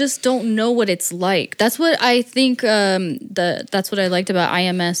people just don't know what it's like. That's what I think. That's what I liked about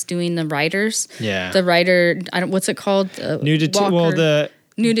IMS doing the riders. Yeah. The rider. What's it called? New to two. Well,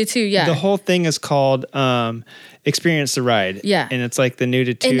 New to two, yeah. The whole thing is called Experience the Ride. Yeah. And it's like the new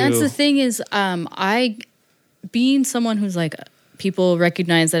to two. And that's the thing is, I, being someone who's like, people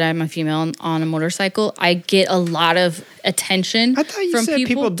recognize that I'm a female on a motorcycle, I get a lot of attention from people. I thought you said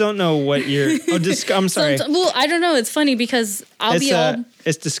people don't know what you're... I'm sorry. Well, I don't know. It's funny because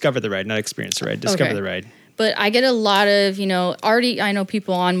it's Discover the Ride, not Experience the Ride. Discover the Ride. But I get a lot of, already I know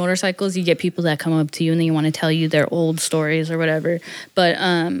people on motorcycles. You get people that come up to you and they want to tell you their old stories or whatever. But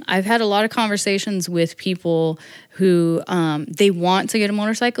I've had a lot of conversations with people who they want to get a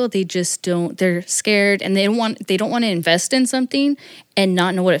motorcycle. They just don't. They're scared and they don't want to invest in something and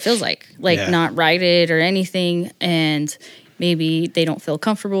not know what it feels like not ride it or anything. And maybe they don't feel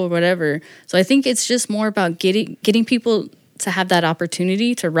comfortable or whatever. So I think it's just more about getting people to have that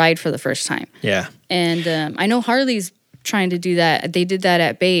opportunity to ride for the first time. Yeah. And I know Harley's trying to do that. They did that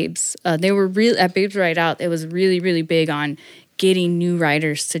at Babes. They were at Babes Ride Out. It was really, really big on getting new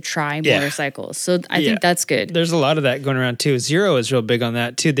riders to try motorcycles. So I think that's good. There's a lot of that going around too. Zero is real big on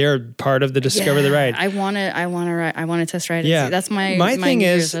that too. They're part of the Discover the Ride. I want to test ride it. Yeah. That's my thing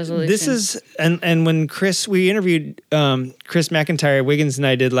is resolution. This is and when we interviewed Chris McIntyre, Wiggins and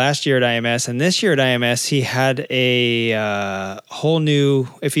I did last year at IMS, and this year at IMS he had a whole new,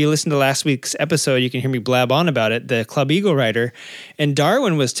 if you listen to last week's episode, you can hear me blab on about it, the Club Eagle rider. And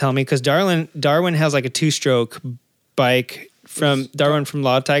Darwin was telling me, because Darwin has like a 2-stroke bike from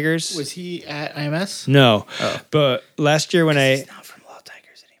Law Tigers. Was he at IMS? No. But last year when he's not from Law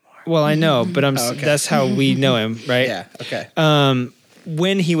Tigers anymore. Well, I know, but that's how we know him, right? Yeah, okay.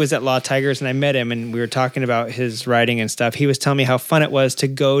 When he was at Law Tigers and I met him and we were talking about his riding and stuff, he was telling me how fun it was to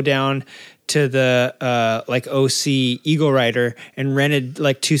go down to the OC Eagle Rider and rented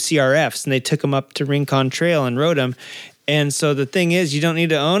like 2 CRFs, and they took him up to Rincon Trail and rode him. And so the thing is, you don't need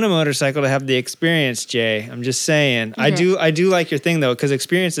to own a motorcycle to have the experience, Jay. I'm just saying. Mm-hmm. I do like your thing though, because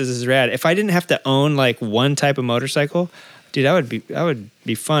experiences is rad. If I didn't have to own like one type of motorcycle, dude, that would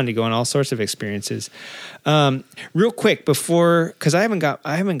be fun to go on all sorts of experiences. Real quick because I haven't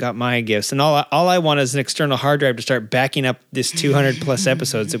got my gifts, and all I want is an external hard drive to start backing up this 200 plus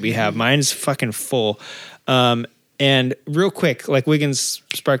episodes that we have. Mine's fucking full. And real quick, like Wiggins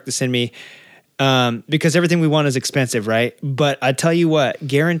sparked this in me. Because everything we want is expensive, right? But I tell you what,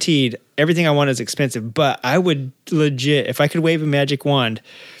 guaranteed, everything I want is expensive. But I would legit, if I could wave a magic wand,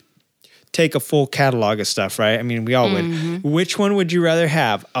 take a full catalog of stuff, right? I mean, we all would. Which one would you rather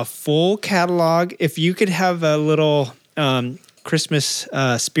have? A full catalog? If you could have a little Christmas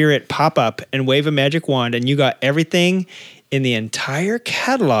spirit pop up and wave a magic wand and you got everything in the entire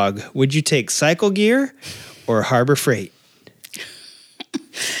catalog, would you take Cycle Gear or Harbor Freight?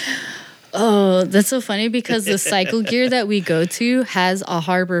 Oh, that's so funny because the Cycle Gear that we go to has a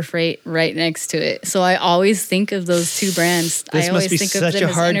Harbor Freight right next to it. So I always think of those two brands. This must be such a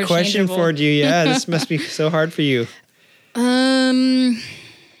hard question for you. Yeah, this must be so hard for you. I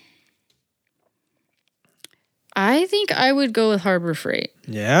think I would go with Harbor Freight.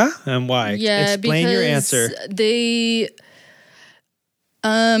 Yeah? And why? Yeah, explain your answer.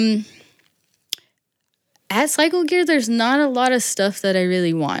 At Cycle Gear, there's not a lot of stuff that I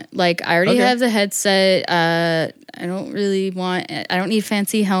really want. Like, I already have the headset. I don't need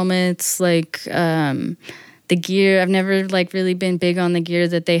fancy helmets. Like, the gear, I've never, like, really been big on the gear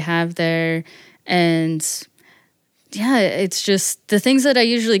that they have there. And yeah, it's just the things that I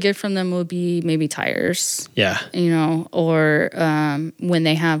usually get from them will be maybe tires. Yeah. Or when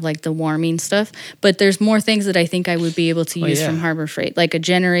they have like the warming stuff. But there's more things that I think I would be able to use from Harbor Freight, like a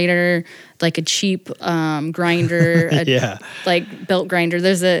generator, like a cheap grinder, like belt grinder.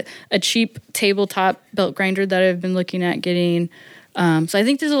 There's a cheap tabletop belt grinder that I've been looking at getting. So I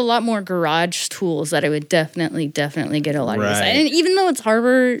think there's a lot more garage tools that I would definitely get a lot of use. And even though it's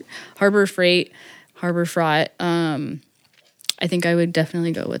Harbor Freight, Harbor Freight, I think I would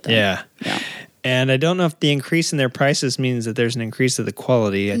definitely go with that. Yeah. And I don't know if the increase in their prices means that there's an increase of the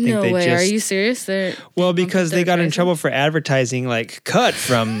quality. I think no way. Are you serious? Because they got in trouble for advertising, like cut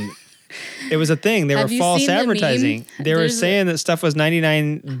from. It was a thing. They were false advertising. They were saying that stuff was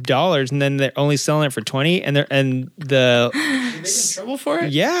 $99, and then they're only selling it for $20. And the they get in trouble for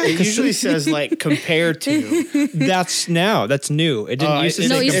it? Yeah, it usually says like compared to. That's new. It didn't used to say.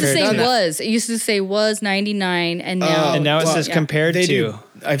 No, it used to compared say to. was. It used to say was $99, and now it says compared to.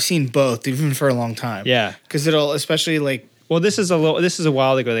 I've seen both, even for a long time. Yeah, because it'll especially like. Well, this is a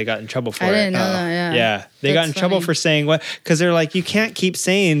while ago they got in trouble for it. I didn't know that, Yeah. They got in trouble for saying what? Because they're like, you can't keep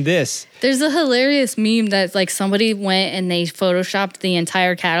saying this. There's a hilarious meme that like somebody went and they photoshopped the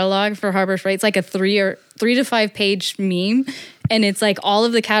entire catalog for Harbor Freight. It's like a 3 to 5 page meme. And it's like all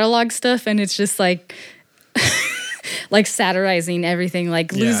of the catalog stuff. And it's just like... like satirizing everything,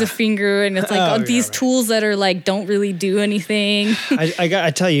 like lose a finger, and it's like these tools that are like don't really do anything.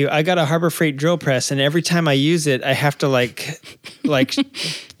 I tell you, I got a Harbor Freight drill press, and every time I use it, I have to like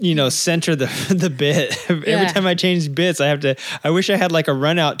center the bit. Every time I change bits, I wish I had like a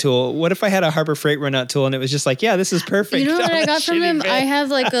runout tool. What if I had a Harbor Freight runout tool and it was just like, yeah, this is perfect. You know what I got from them? Bit. I have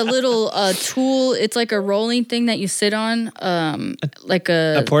like a little tool. It's like a rolling thing that you sit on, like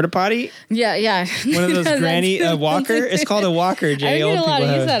a porta potty. Yeah. One of those granny walker. It's called a walker, Jay. I get a lot of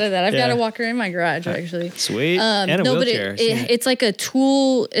use out of that. I've got a walker in my garage, actually. Sweet. And a wheelchair. But it's like a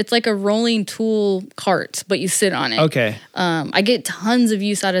tool. It's like a rolling tool cart, but you sit on it. Okay. I get tons of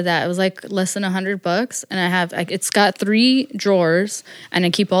use out of that. It was like less than $100, and it's got 3 drawers, and I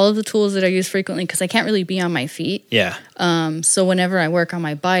keep all of the tools that I use frequently because I can't really be on my feet. Yeah. So whenever I work on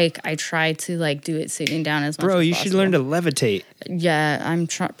my bike, I try to like do it sitting down as much as possible. Bro, you should learn to levitate. Yeah, I'm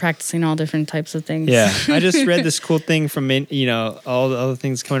practicing all different types of things. Yeah, I just read this cool thing from all the other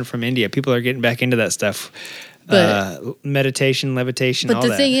things coming from India. People are getting back into that stuff. Meditation, levitation, all that.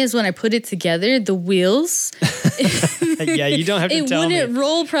 But the thing is, when I put it together, the wheels... yeah, you don't have to tell me. It wouldn't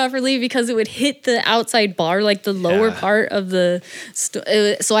roll properly because it would hit the outside bar, like the lower part of the...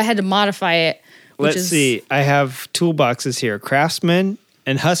 so I had to modify it. Let's see. I have toolboxes here. Craftsman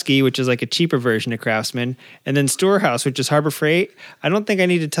and Husky, which is like a cheaper version of Craftsman, and then Storehouse, which is Harbor Freight. I don't think I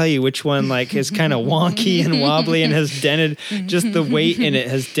need to tell you which one like is kind of wonky and wobbly and has dented. Just the weight in it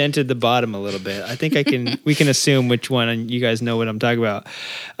has dented the bottom a little bit. I think we can assume which one, and you guys know what I'm talking about.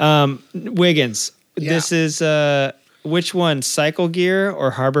 Wiggins, this is which one, Cycle Gear or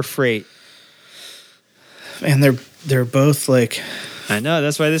Harbor Freight? And they're both like. I know,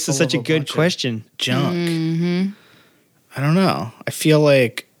 that's why this is such a good question. Junk. Mm-hmm. I don't know. I feel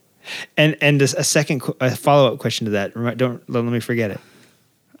like, and a second follow up question to that. Don't let me forget it.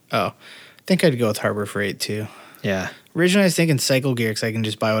 Oh, I think I'd go with Harbor Freight too. Yeah. Originally, I was thinking Cycle Gear because I can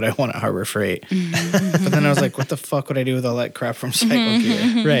just buy what I want at Harbor Freight. But then I was like, what the fuck would I do with all that crap from Cycle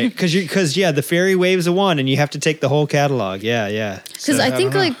Gear? Right. Because the ferry waves a wand and you have to take the whole catalog. Yeah. Because I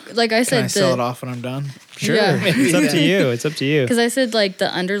think like I said, can I sell it off when I'm done? Sure. Yeah. It's up to you. Because I said like the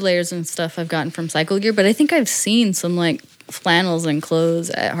underlayers and stuff I've gotten from Cycle Gear, but I think I've seen some like flannels and clothes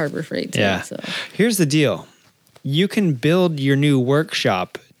at Harbor Freight too. Yeah. So here's the deal. You can build your new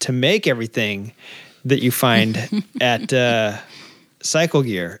workshop to make everything that you find at Cycle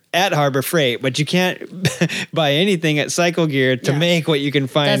Gear at Harbor Freight, but you can't buy anything at Cycle Gear to make what you can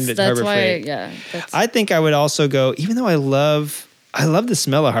find at Harbor Freight. I think I would also go, even though I love the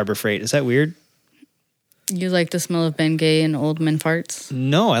smell of Harbor Freight. Is that weird? You like the smell of Bengay and old men farts?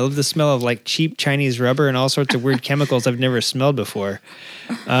 No, I love the smell of like cheap Chinese rubber and all sorts of weird chemicals I've never smelled before.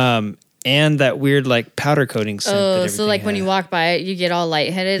 And that weird like powder coating scent. Oh, so like when you walk by it, you get all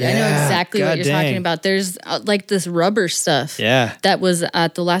lightheaded. Yeah, I know exactly what you're talking about. There's like this rubber stuff. Yeah. That was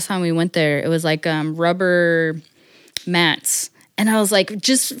the last time we went there. It was like rubber mats. And I was like,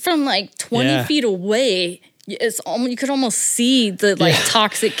 just from like 20 feet away, you could almost see the like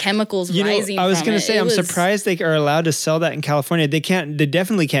toxic chemicals rising. I was going to say, I'm surprised they are allowed to sell that in California. They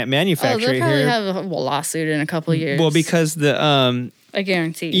definitely can't manufacture it here. They'll probably have a lawsuit in a couple of years. Well, because the I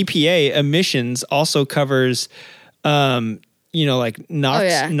guarantee EPA emissions also covers like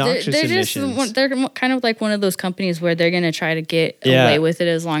noxious they're emissions. just they're kind of like one of those companies where they're going to try to get away with it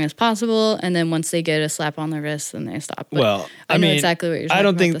as long as possible, and then once they get a slap on the wrist, then they stop. But I know exactly what you're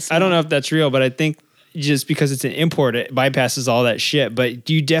talking about. I don't know if that's real, but I think just because it's an import, it bypasses all that shit. But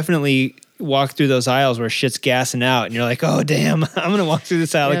you definitely walk through those aisles where shit's gassing out, and you're like, oh damn, I'm gonna walk through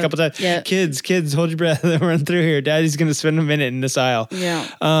this aisle a couple times. Yep. Kids, hold your breath. Run through here. Daddy's gonna spend a minute in this aisle.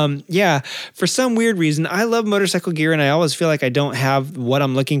 Yeah. For some weird reason, I love motorcycle gear, and I always feel like I don't have what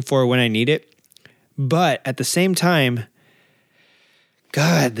I'm looking for when I need it. But at the same time,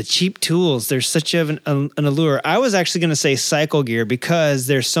 God, the cheap tools, there's such an allure. I was actually going to say cycle gear because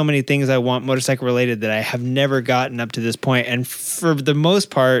there's so many things I want motorcycle related that I have never gotten up to this point. And for the most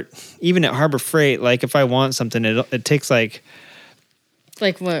part, even at Harbor Freight, like if I want something, it takes like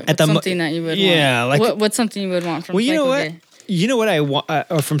what? What's something that you would want? Yeah. Like, what's something you would want from Cycle Gear? You know what I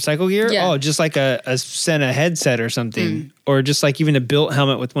want from Cycle Gear? Yeah. Oh, just like a Sena headset or something. Or just like even a built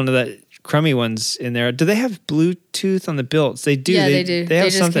helmet with one of the crummy ones in there. Do they have Bluetooth on the belts? They do. Yeah, they do. They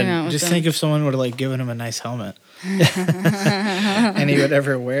have something. Just think if someone would have like given him a nice helmet. And he would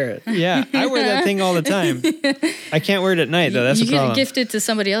ever wear it. Yeah, I wear that thing all the time. I can't wear it at night though. That's the problem. You could gift it to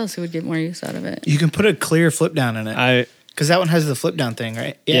somebody else who would get more use out of it. You can put a clear flip down in it. Because that one has the flip down thing,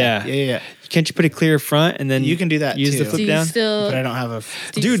 right? Yeah. Can't you put a clear front and then you can do that use too. the flip down? But I don't have a.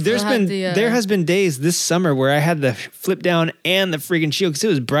 Dude, there has been days this summer where I had the flip down and the friggin' shield because it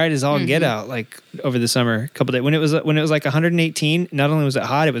was bright as all get out. Like over the summer, a couple days when it was like 118. Not only was it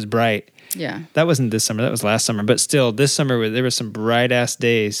hot, it was bright. Yeah, that wasn't this summer. That was last summer. But still, this summer there were some bright ass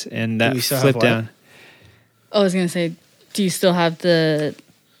days, and that flip down. I was gonna say, do you still have the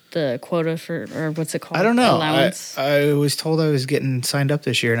quota for, or what's it called? I don't know. Allowance? I was told I was getting signed up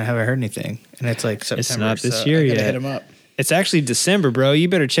this year, and I haven't heard anything. And it's like September. It's not this year yet. Hit them up. It's actually December, bro. You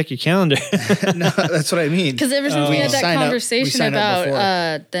better check your calendar. No, that's what I mean. Because ever since we had that conversation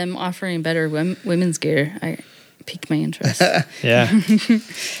about them offering better women's gear, I piqued my interest. Yeah.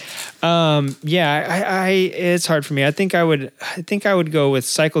 It's hard for me. I think I would go with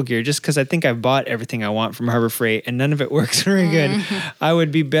Cycle Gear just because I think I've bought everything I want from Harbor Freight and none of it works very good. I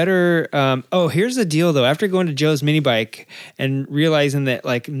would be better. Here's the deal though. After going to Joe's Mini Bike and realizing that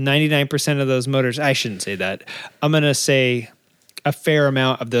like 99% of those motors, I shouldn't say that. I'm going to say a fair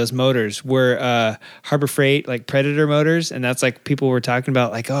amount of those motors were Harbor Freight, like Predator motors. And that's like people were talking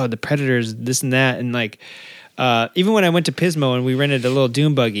about like, oh, the Predators, this and that. And like, even when I went to Pismo and we rented a little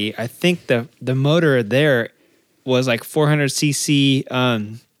dune buggy, I think the motor there was like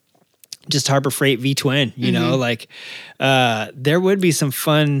 400cc, just Harbor Freight V-twin, you know, like there would be some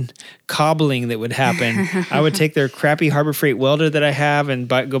fun cobbling that would happen. I would take their crappy Harbor Freight welder that I have and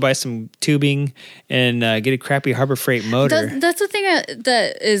go buy some tubing and get a crappy Harbor Freight motor. That's the thing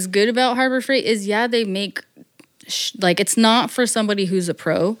that is good about Harbor Freight is, they make like, it's not for somebody who's a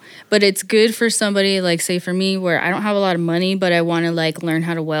pro, but it's good for somebody like, say for me, where I don't have a lot of money, but I want to like learn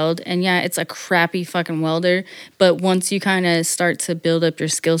how to weld. And it's a crappy fucking welder, but once you kind of start to build up your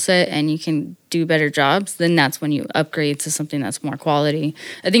skill set and you can do better jobs, then that's when you upgrade to something that's more quality.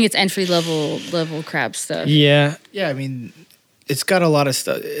 I think it's entry level crap stuff. Yeah. I mean, it's got a lot of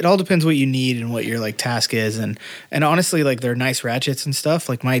stuff. It all depends what you need and what your like task is, and honestly, like they're nice ratchets and stuff.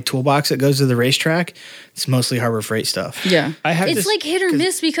 Like my toolbox that goes to the racetrack, it's mostly Harbor Freight stuff. Yeah, it's like hit or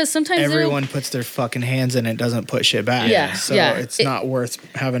miss because sometimes everyone puts their fucking hands in it, doesn't put shit back. Yeah, so it's not worth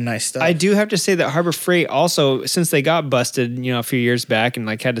having nice stuff. I do have to say that Harbor Freight also, since they got busted, a few years back, and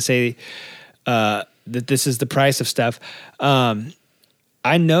like had to say that this is the price of stuff.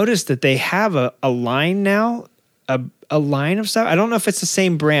 I noticed that they have a line now. A line of stuff. I don't know if it's the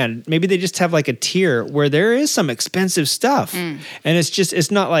same brand. Maybe they just have like a tier where there is some expensive stuff. And it's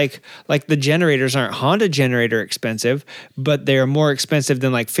not like the generators aren't Honda generator expensive, but they're more expensive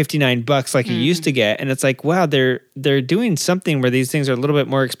than like $59 like you used to get. And it's like, wow, they're doing something where these things are a little bit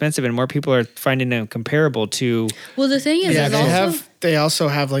more expensive and more people are finding them comparable to. Well, the thing is, they also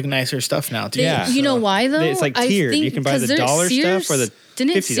have like nicer stuff now too. You know why though? It's like tiered. You can buy the dollar Sears, stuff or the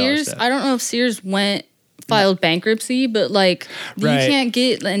didn't $50 Sears, stuff. I don't know if Sears filed bankruptcy, but like you can't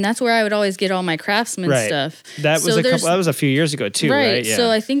get, and that's where I would always get all my Craftsman stuff. That was that was a few years ago too, right? Yeah.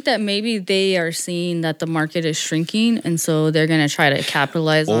 So I think that maybe they are seeing that the market is shrinking, and so they're going to try to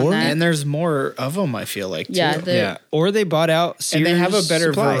capitalize on that. And there's more of them, I feel like. Yeah. Or they bought out Sears, and they have a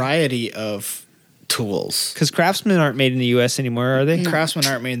better supply. Variety of tools. Because Craftsman aren't made in the U.S. anymore, are they? No. Craftsman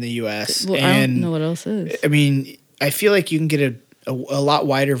aren't made in the U.S. Well, I don't know what else is. I mean, I feel like you can get a lot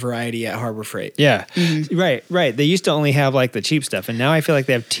wider variety at Harbor Freight. Yeah. Right. They used to only have like the cheap stuff, and now I feel like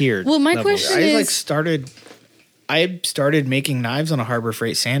they have tiered. Well, my levels. question is, I started making knives on a Harbor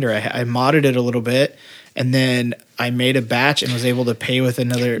Freight sander. I modded it a little bit, and then I made a batch and was able to pay with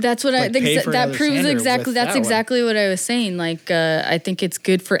another. That's what that proves exactly. That's exactly what I was saying. Like, I think it's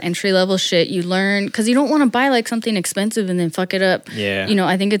good for entry level shit. You learn because you don't want to buy like something expensive and then fuck it up. Yeah. You know,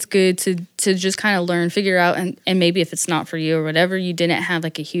 I think it's good to just kind of learn, figure out, and maybe if it's not for you or whatever, you didn't have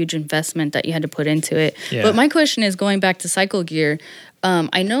like a huge investment that you had to put into it. Yeah. But my question is going back to Cycle Gear.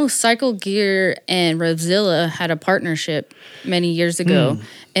 I know Cycle Gear and Revzilla had a partnership many years ago,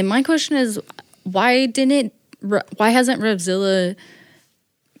 and my question is, why hasn't Revzilla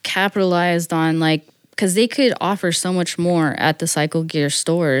capitalized on like, because they could offer so much more at the Cycle Gear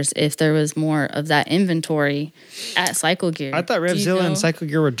stores if there was more of that inventory at Cycle Gear. I thought Revzilla and Cycle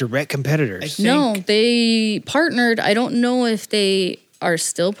Gear were direct competitors. No, they partnered. I don't know if they are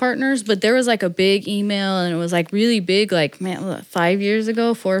still partners, but there was like a big email and it was like really big, like, man, 4 or 5 years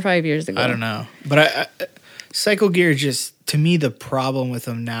ago. I don't know. But Cycle Gear just, to me, the problem with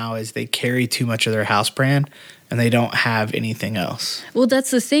them now is they carry too much of their house brand and they don't have anything else. Well, that's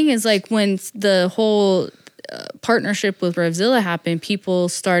the thing is like when the whole partnership with Revzilla happened, people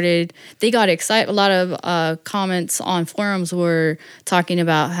they got excited. A lot of comments on forums were talking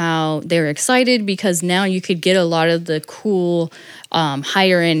about how they were excited because now you could get a lot of the cool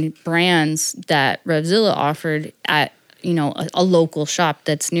higher end brands that Revzilla offered at, you know, a local shop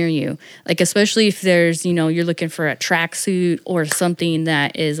that's near you. Like, especially if there's, you know, you're looking for a tracksuit or something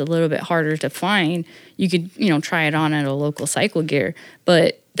that is a little bit harder to find, you could, you know, try it on at a local Cycle Gear.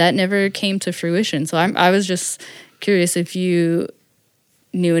 But that never came to fruition. So I was just curious if you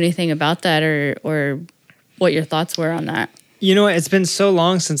knew anything about that or what your thoughts were on that. You know what? It's been so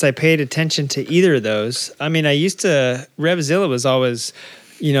long since I paid attention to either of those. I mean, Revzilla was always,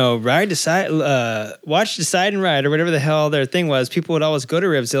 you know, watch, decide, and ride, or whatever the hell their thing was. People would always go to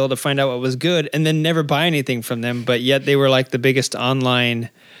Revzilla to find out what was good and then never buy anything from them. But yet they were like the biggest online.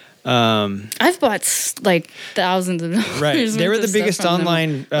 I've bought like thousands of dollars. Right. They were the biggest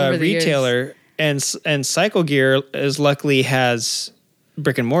online retailer, and Cycle Gear luckily has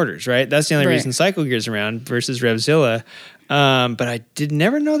brick and mortars, right? That's the only reason Cycle Gear's around versus Revzilla. But I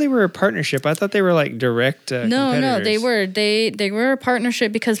never know they were a partnership. I thought they were like direct competitors. No, they were. They were a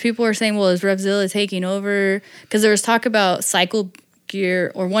partnership because people were saying, well, is Revzilla taking over? Because there was talk about Cycle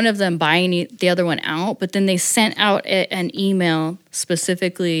Gear or one of them buying the other one out, but then they sent out an email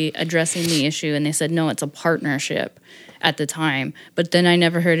specifically addressing the issue, and they said, no, it's a partnership at the time. But then I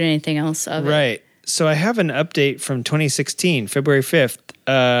never heard anything else of it. Right. So I have an update from 2016, February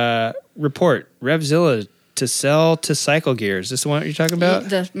 5th, report, Revzilla to sell to Cycle Gear. Is this the one you're talking about?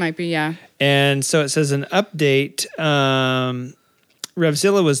 That might be, yeah. And so it says an update,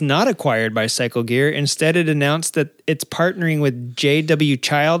 Revzilla was not acquired by Cycle Gear. Instead, it announced that it's partnering with J.W.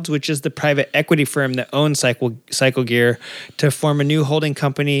 Childs, which is the private equity firm that owns Cycle Gear, to form a new holding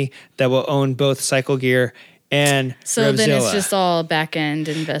company that will own both Cycle Gear and so Revzilla. Then it's just all back-end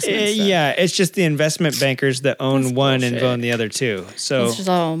investment stuff. Yeah, it's just the investment bankers that own one and own the other two. So it's just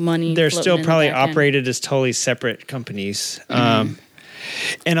all money. They're still probably operated as totally separate companies. Mm-hmm.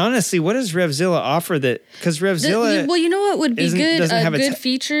 And honestly, what does Revzilla offer that? Because Revzilla, well, you know what would be good. A good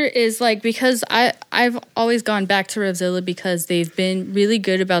feature is like, because I've always gone back to Revzilla because they've been really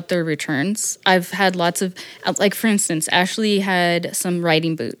good about their returns. I've had lots of, like, for instance, Ashley had some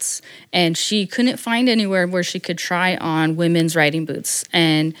riding boots and she couldn't find anywhere where she could try on women's riding boots,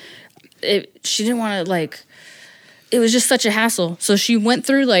 and she didn't want to, like, it was just such a hassle. So she went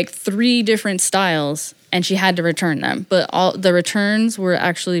through like 3 different styles and she had to return them. But all the returns were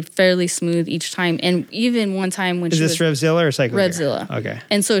actually fairly smooth each time. And even one time when Is this Revzilla or Cycle Gear? Revzilla. Okay.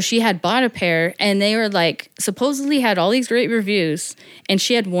 And so she had bought a pair and they were like, supposedly had all these great reviews, and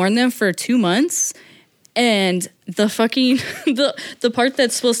she had worn them for 2 months. And the fucking, the part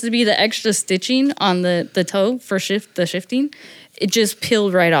that's supposed to be the extra stitching on the toe for the shifting, it just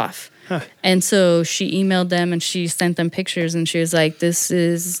peeled right off. Huh. And so she emailed them and she sent them pictures and she was like, this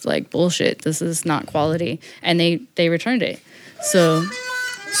is like bullshit. This is not quality. And they returned it. So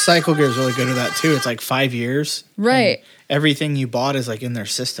Cycle Gear is really good at that too. It's like 5 years. Right. Everything you bought is like in their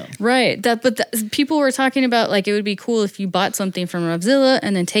system. Right. People were talking about like it would be cool if you bought something from Revzilla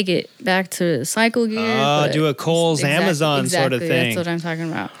and then take it back to Cycle Gear. Oh, do a Kohl's Amazon sort of thing. That's what I'm talking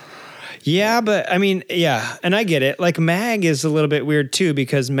about. Yeah, but I mean, yeah, and I get it. Like MAG is a little bit weird too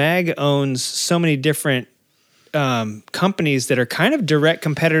because MAG owns so many different companies that are kind of direct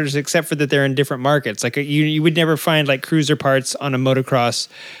competitors, except for that they're in different markets. Like you would never find like cruiser parts on a motocross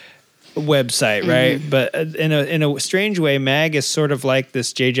website, right? Mm-hmm. But in a strange way, MAG is sort of like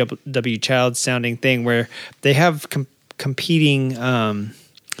this J.W. Childs sounding thing where they have competing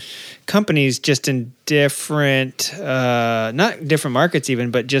companies, just in different, not different markets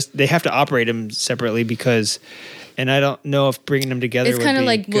even, but just they have to operate them separately because. And I don't know if bringing them together it's kind of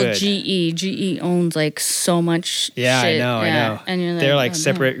like good. GE owns like so much. Yeah, shit. I know. And you're they're like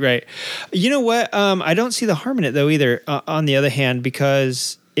separate, right? You know what? I don't see the harm in it though either. On the other hand,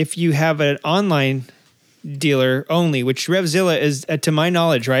 because if you have an online dealer only, which RevZilla is, to my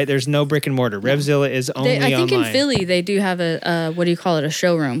knowledge, right? There's no brick and mortar. RevZilla is only online. I think in Philly they do have a what do you call it? A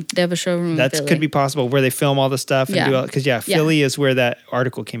showroom. They have a showroom. That could be possible where they film all the stuff and do all, because Philly is where that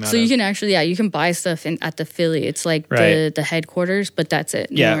article came out. So you can actually you can buy stuff at the Philly. It's like the headquarters, but that's it.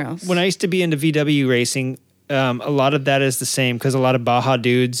 Nowhere else. When I used to be into VW racing, a lot of that is the same because a lot of Baja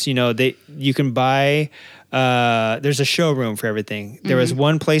dudes, you can buy. There's a showroom for everything. There was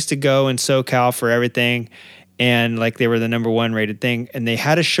one place to go in SoCal for everything, and like they were the number one rated thing. And they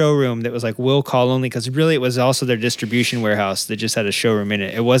had a showroom that was like will call only because really it was also their distribution warehouse that just had a showroom in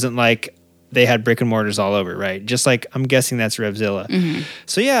it. It wasn't like they had brick and mortars all over, right? Just like I'm guessing that's RevZilla. Mm-hmm.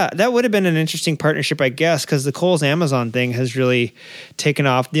 So yeah, that would have been an interesting partnership, I guess, because the Kohl's Amazon thing has really taken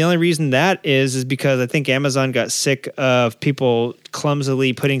off. The only reason that is because I think Amazon got sick of people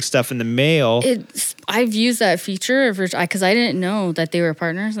clumsily putting stuff in the mail. I've used that feature because I didn't know that they were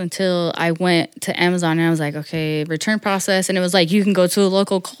partners until I went to Amazon and I was like, okay, return process. And it was like, you can go to a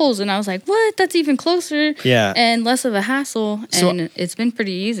local Kohl's. And I was like, what? That's even closer. Yeah. And less of a hassle. And it's been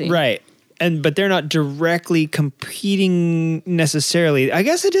pretty easy. Right. But they're not directly competing necessarily. I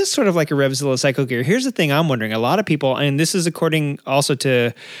guess it is sort of like a RevZilla Cycle Gear. Here's the thing I'm wondering. A lot of people, and this is according also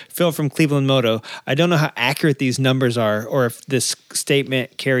to Phil from Cleveland Moto, I don't know how accurate these numbers are or if this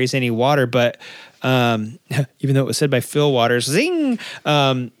statement carries any water, but even though it was said by Phil Waters, zing,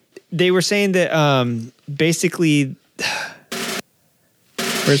 they were saying that basically,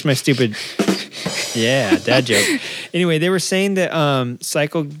 where's my stupid... Yeah, dad joke. Anyway, they were saying that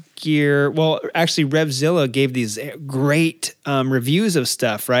Cycle Gear, well, actually RevZilla gave these great reviews of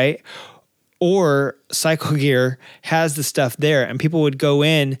stuff, right? Or Cycle Gear has the stuff there, and people would go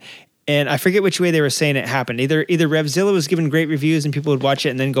in, and I forget which way they were saying it happened. Either RevZilla was giving great reviews, and people would watch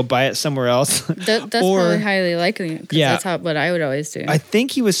it and then go buy it somewhere else. That's probably highly likely, because that's what I would always do. I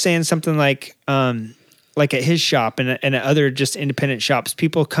think he was saying something like at his shop and at other just independent shops,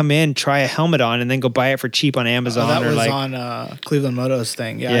 people come in, try a helmet on, and then go buy it for cheap on Amazon. That was on Cleveland Moto's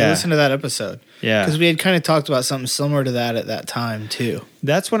thing. Yeah, I listened to that episode. Yeah. Because we had kind of talked about something similar to that at that time, too.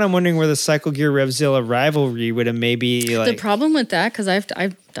 That's what I'm wondering where the Cycle Gear RevZilla rivalry would have maybe like... The problem with that, because I've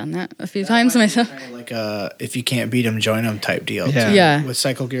done that a few times myself. Kind of like if you can't beat them, join them type deal. Yeah. With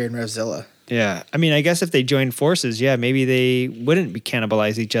Cycle Gear and RevZilla. Yeah. I mean, I guess if they joined forces, maybe they wouldn't be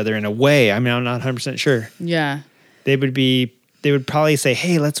cannibalize each other in a way. I mean, I'm not 100% sure. Yeah. They would probably say,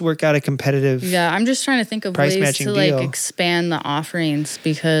 hey, let's work out a competitive I'm just trying to think of ways to like expand the offerings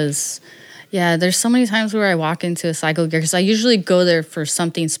because, there's so many times where I walk into a Cycle Gear because I usually go there for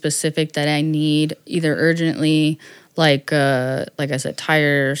something specific that I need either urgently, like I said,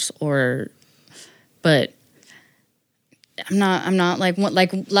 tires but I'm not like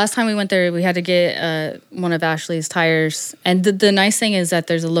last time we went there, we had to get one of Ashley's tires. And the nice thing is that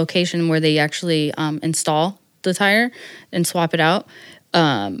there's a location where they actually install the tire and swap it out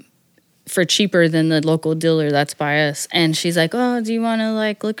for cheaper than the local dealer that's by us. And she's like, oh, do you want to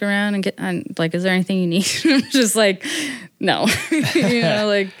like look around and get like, is there anything you need? I'm just like, no,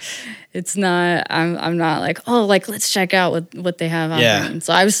 like it's not, I'm not like, oh, like let's check out what they have. Offering.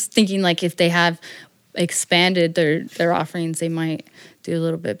 So I was thinking like if they have expanded their offerings, they might do a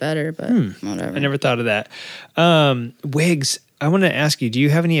little bit better, but whatever. I never thought of that. Wiggs, I want to ask you, do you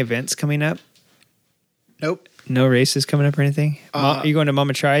have any events coming up? Nope. No races coming up or anything? Are you going to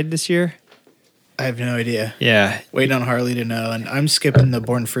Mama Tried this year? I have no idea. Yeah. Waiting on Harley to know, and I'm skipping the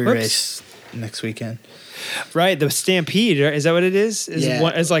Born Free race next weekend. Right, the Stampede, is that what it is?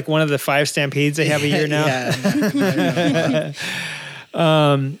 It's like one of the 5 Stampedes they have a year now? Yeah.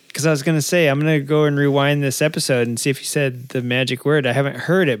 Because I was going to say, I'm going to go and rewind this episode and see if you said the magic word. I haven't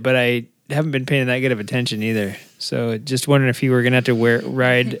heard it, but I haven't been paying that good of attention either. So just wondering if you were going to have to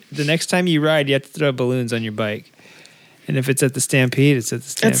ride. The next time you ride, you have to throw balloons on your bike. And if it's at the Stampede, it's at the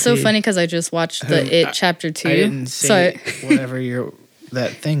Stampede. It's so funny because I just watched It Chapter 2. I didn't say whatever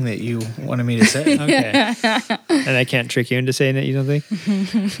that thing that you wanted me to say. Okay. And I can't trick you into saying it, you don't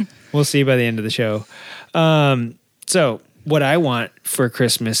think? We'll see by the end of the show. So what I want for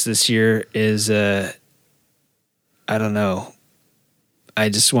Christmas this year is, I don't know. I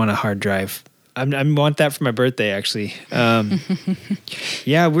just want a hard drive. I want that for my birthday, actually.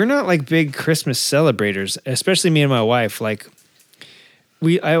 Yeah, we're not like big Christmas celebrators, especially me and my wife. Like,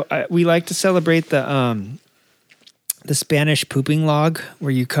 we like to celebrate the the Spanish pooping log,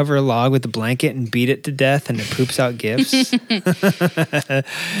 where you cover a log with a blanket and beat it to death and it poops out gifts. Isn't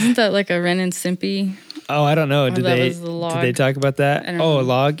that like a Ren and Stimpy? Oh, I don't know. Oh, Did the they talk about that? Oh, a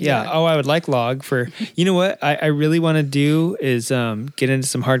log? Yeah. Oh, I would like log for, you know what I really want to do is get into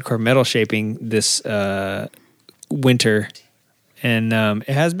some hardcore metal shaping this winter. And it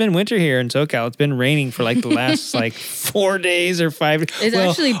has been winter here in SoCal. It's been raining for like the last like 4 days or 5 days. It's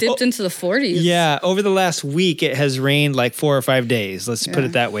actually dipped into the 40s. Yeah. Over the last week, it has rained like 4 or 5 days. Let's put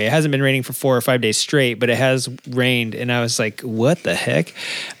it that way. It hasn't been raining for 4 or 5 days straight, but it has rained. And I was like, what the heck?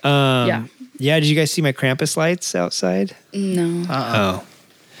 Yeah. Did you guys see my Krampus lights outside? No. Oh.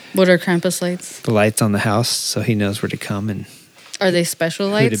 What are Krampus lights? The lights on the house, so he knows where to come and... Are they special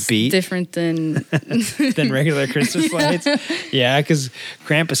lights? To beat? Different than than regular Christmas lights? Yeah, because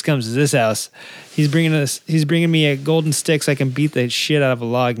Krampus comes to this house. He's bringing me a golden stick so I can beat the shit out of a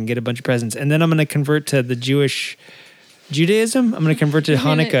log and get a bunch of presents. And then I'm going to convert to the Judaism. I'm going to convert to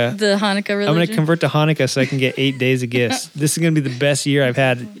Hanukkah. The Hanukkah religion? I'm going to convert to Hanukkah so I can get 8 days of gifts. This is going to be the best year I've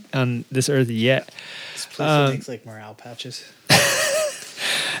had on this earth yet. This place makes like morale patches.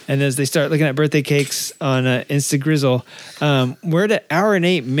 And as they start looking at birthday cakes on Instagrizzle, we're at 1 hour and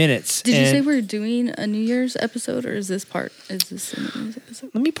 8 minutes. Did you say we're doing a New Year's episode, or is this a New Year's episode?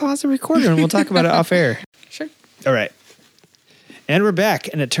 Let me pause the recorder and we'll talk about it off air. Sure. All right. And we're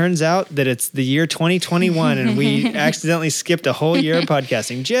back. And it turns out that it's the year 2021 and we accidentally skipped a whole year of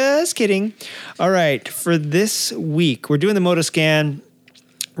podcasting. Just kidding. All right. For this week, we're doing the Motoscan.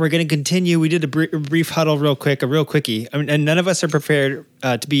 We're going to continue. We did a brief huddle real quickie. I mean, and none of us are prepared,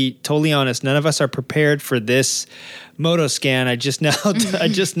 to be totally honest, none of us are prepared for this Motoscan. I just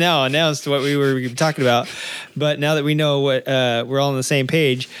now announced what we were talking about. But now that we know what we're all on the same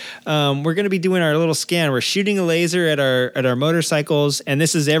page, we're going to be doing our little scan. We're shooting a laser at our motorcycles, and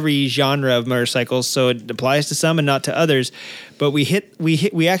this is every genre of motorcycles, so it applies to some and not to others. But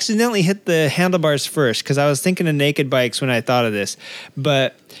we accidentally hit the handlebars first because I was thinking of naked bikes when I thought of this.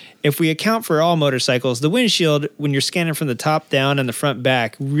 But if we account for all motorcycles, the windshield, when you're scanning from the top down and the front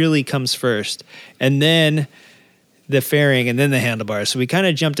back, really comes first. And then the fairing and then the handlebars. So we kind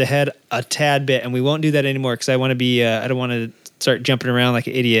of jumped ahead a tad bit, and we won't do that anymore because I want to be, I don't want to start jumping around like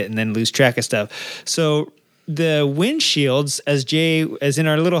an idiot and then lose track of stuff. So the windshields, as in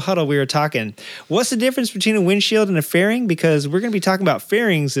our little huddle, we were talking, what's the difference between a windshield and a fairing? Because we're going to be talking about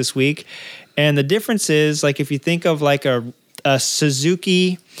fairings this week. And the difference is, like, if you think of like a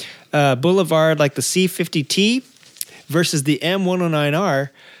Suzuki Boulevard, like the C50T versus the M109R,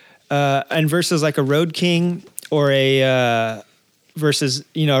 and versus like a Road King or a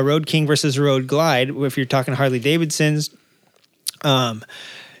Road King versus a Road Glide, if you're talking Harley Davidsons,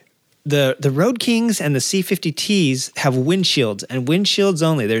 the Road Kings and the C50Ts have windshields and windshields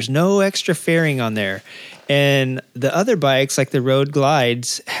only. There's no extra fairing on there. And the other bikes, like the Road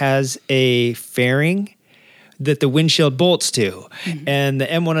Glides, has a fairing that the windshield bolts to. Mm-hmm. And the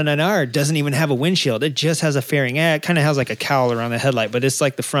M109R doesn't even have a windshield. It just has a fairing. It kind of has like a cowl around the headlight, but it's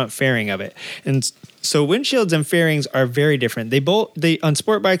like the front fairing of it. And so windshields and fairings are very different. They on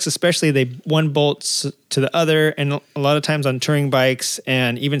sport bikes especially, one bolts to the other, and a lot of times on touring bikes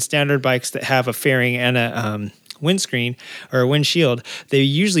and even standard bikes that have a fairing and a windscreen or a windshield, they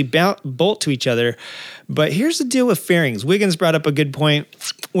usually bolt to each other. But here's the deal with fairings. Wiggins brought up a good point.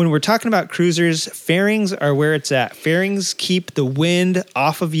 When we're talking about cruisers, fairings are where it's at. Fairings keep the wind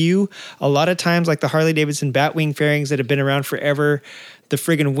off of you. A lot of times, like the Harley-Davidson Batwing fairings that have been around forever, the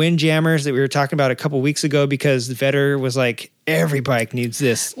friggin' wind jammers that we were talking about a couple weeks ago, because Vetter was like, every bike needs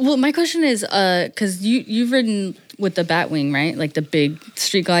this. Well, my question is, because you've ridden with the Batwing, right? Like the big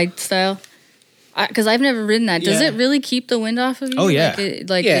Street Glide style? Because I've never ridden that. Does it really keep the wind off of you? Oh yeah,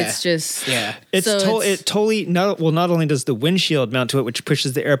 it's just It's it totally not only does the windshield mount to it, which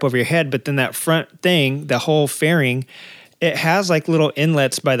pushes the air up over your head, but then that front thing, the whole fairing, it has like little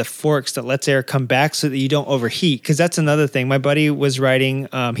inlets by the forks that lets air come back so that you don't overheat. Because that's another thing. My buddy was riding.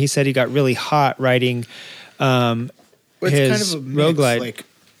 He said he got really hot riding his kind of a Road Glide. Like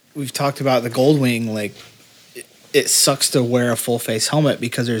we've talked about the Goldwing, like. It sucks to wear a full face helmet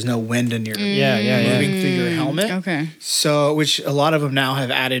because there's no wind in your moving through your helmet. Okay. So, which a lot of them now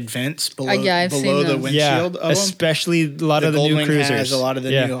have added vents below the windshield. Yeah, especially a lot of the new cruisers. Has, a lot of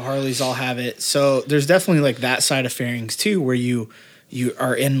the new Harleys all have it. So there's definitely like that side of fairings too, where you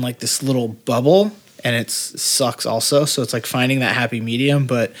are in like this little bubble, and it sucks also. So it's like finding that happy medium.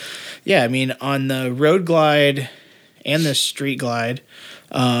 But yeah, I mean, on the Road Glide and the Street Glide,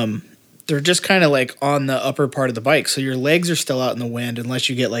 they're just kind of like on the upper part of the bike, so your legs are still out in the wind unless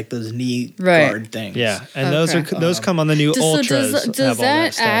you get like those knee guard things. Yeah, and those come on the new Ultras. Does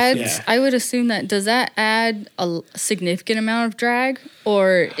that add? Yeah. I would assume that does that add a significant amount of drag,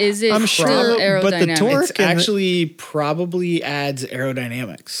 or is it I'm still sure, aerodynamic? but the torque It actually probably adds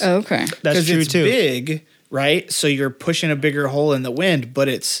aerodynamics. Oh, okay. That's true it's too. Big, right? So you're pushing a bigger hole in the wind, but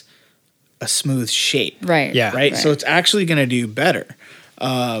it's a smooth shape. Right. Yeah. Right. So it's actually going to do better.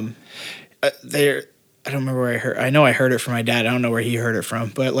 I don't remember where I heard. I know I heard it from my dad. I don't know where he heard it from,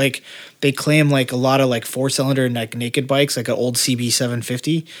 but like they claim like a lot of like 4-cylinder like naked bikes, like an old CB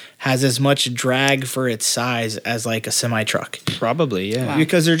 750, has as much drag for its size as like a semi truck. Probably, yeah. Wow.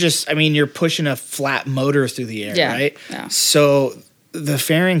 Because they're just, I mean, you're pushing a flat motor through the air, Yeah, right? yeah. So the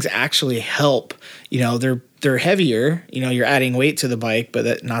fairings actually help. You know, they're heavier. You know, you're adding weight to the bike,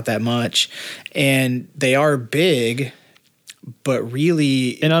 but not that much, and they are big. But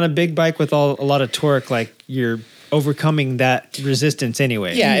really, And on a big bike with a lot of torque, like you're overcoming that resistance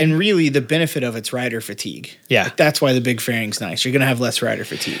anyway. yeah, and really the benefit of it's rider fatigue. Yeah. Like, that's why the big fairing's nice. You're gonna have less rider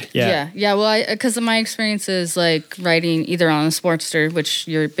fatigue. Yeah. Well, because of my experience is like riding either on a Sportster, which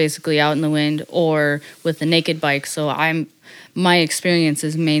you're basically out in the wind, or with a naked bike. So my experience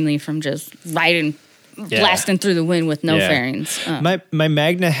is mainly from just riding, blasting through the wind with no fairings. My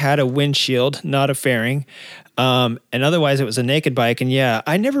Magna had a windshield, not a fairing. And otherwise it was a naked bike. And yeah,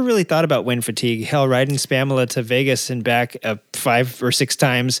 I never really thought about wind fatigue. Hell, riding Spamula to Vegas and back 5 or 6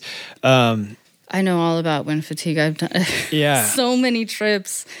 times. I know all about wind fatigue. I've done so many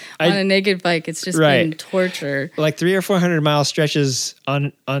trips on a naked bike. It's just been torture. Like 300 or 400 mile stretches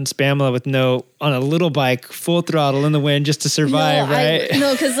on Spamula with on a little bike, full throttle in the wind just to survive, right?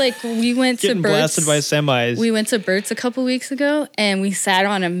 No, because like we went to Getting Burt's. blasted by semis. We went to Burt's a couple weeks ago and we sat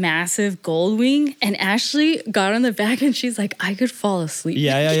on a massive Goldwing, and Ashley got on the back and she's like, I could fall asleep.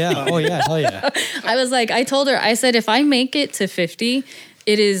 Yeah. Oh yeah, hell yeah. I was like, I told her, I said, if I make it to 50,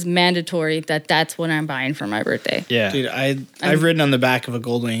 it is mandatory that's what I'm buying for my birthday. Yeah. Dude, I've ridden on the back of a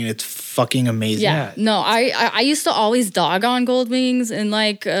Goldwing and it's fucking amazing. Yeah. No, I used to always dog on Goldwings and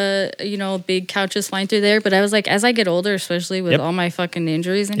like big couches flying through there, but I was like, as I get older, especially with all my fucking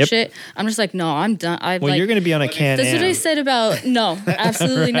injuries and shit, I'm just like, no, I'm done. You're gonna be on a Can-Am. That's what I said about no,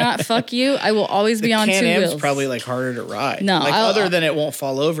 absolutely not. Fuck you. I will always be on 2 wheels. Probably like harder to ride. No, like other than it won't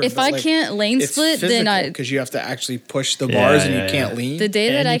fall over. If I can't lane split, then because you have to actually push the bars and you can't lean. The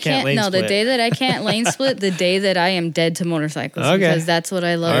day that I can't the day that I can't lane split, the day that I am dead to motorcycles, because that's what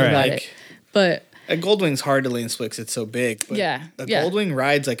I love about it. But a Goldwing's hard to lane split because it's so big. But a Goldwing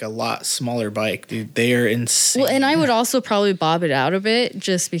rides like a lot smaller bike, dude. They are insane. Well, and I would also probably bob it out a bit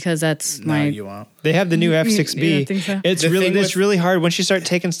just because that's you won't. They have the new F6B. think so? It's really hard once you start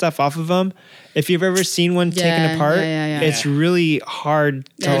taking stuff off of them. If you've ever seen one taken apart, it's really hard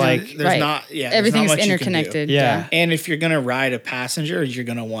to everything's interconnected. Yeah. And if you're gonna ride a passenger, you're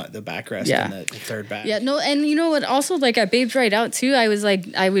gonna want the backrest and the third back. Yeah, no, and you know what? Also, like at Babes Ride Out too, I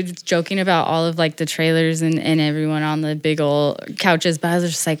was joking about all of like the trailers and everyone on the big old couches, but I was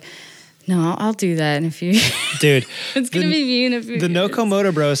just like, no, I'll do that in a few years. Dude, it's going to be me in a few years. The Noco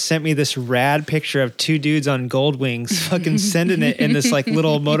Moto Bros sent me this rad picture of 2 dudes on Goldwings fucking sending it in this like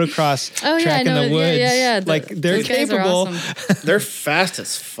little motocross track in the woods. Yeah. Like they're capable. Awesome. They're fast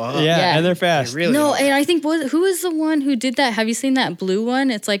as fuck. Yeah, and they're fast. They really are. And I think who is the one who did that? Have you seen that blue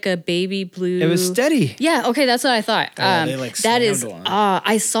one? It's like a baby blue. It was Steady. Yeah, okay, that's what I thought. They like that is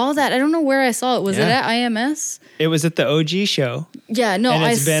I saw that. I don't know where I saw it. Was it at IMS? It was at the OG show. Yeah, no, and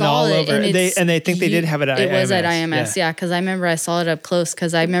it's been all over. And they think they did have it at IMS. It was at IMS, yeah, because I remember I saw it up close.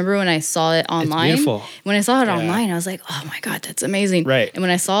 Because I remember when I saw it online. It's beautiful. When I saw it online, I was like, oh my God, that's amazing. Right. And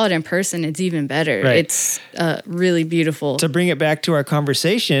when I saw it in person, it's even better. Right. It's really beautiful. To bring it back to our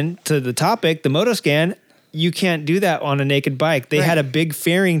conversation, to the topic, the Motoscan, you can't do that on a naked bike. They had a big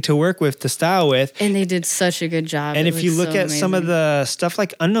fairing to work with, to style with. And they did such a good job. And if you look at some of the stuff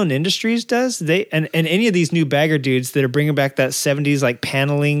like Unknown Industries does, and any of these new bagger dudes that are bringing back that 70s like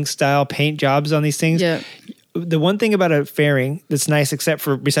paneling style paint jobs on these things. Yeah. The one thing about a fairing that's nice, except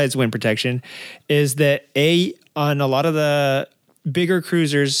for besides wind protection, is that on a lot of the bigger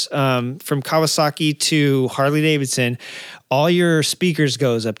cruisers, from Kawasaki to Harley Davidson, all your speakers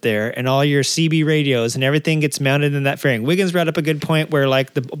goes up there and all your CB radios and everything gets mounted in that fairing. Wiggins brought up a good point where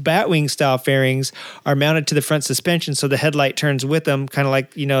like the Batwing style fairings are mounted to the front suspension, so the headlight turns with them, kind of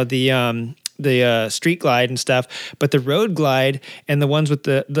like, the Street Glide and stuff. But the Road Glide and the ones with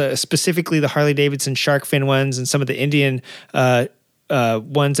the specifically the Harley Davidson shark fin ones and some of the Indian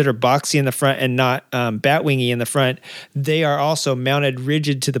ones that are boxy in the front and not batwingy in the front, they are also mounted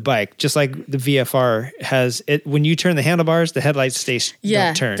rigid to the bike, just like the VFR has it. When you turn the handlebars, the headlights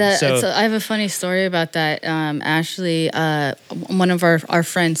don't turn. So I have a funny story about that. Ashley, one of our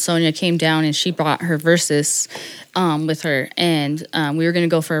friends, Sonia, came down and she brought her Versys with her, and we were going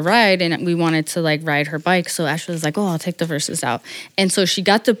to go for a ride, and we wanted to like ride her bike. So Ashley was like, "Oh, I'll take the Versys out," and so she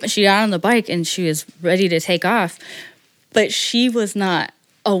got on the bike and she was ready to take off. But she was not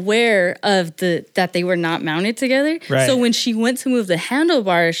aware of that they were not mounted together. Right. So when she went to move the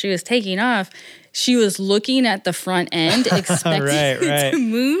handlebars, she was taking off. She was looking at the front end, expecting it to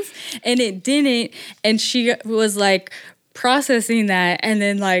move, and it didn't. And she was like processing that, and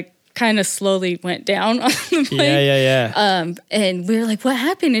then like kind of slowly went down on the bike. Yeah. And we were like, "What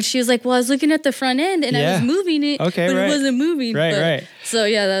happened?" And she was like, "Well, I was looking at the front end and I was moving it, but it wasn't moving." Right. So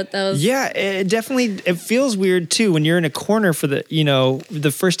yeah, that was. Yeah, it definitely feels weird too when you're in a corner for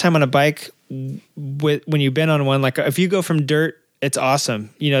the first time on a bike when you've been on one. Like if you go from dirt, it's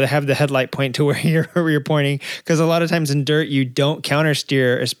awesome. To have the headlight point to where you're pointing, because a lot of times in dirt you don't counter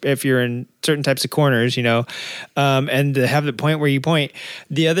steer if you're in certain types of corners, and to have the point where you point.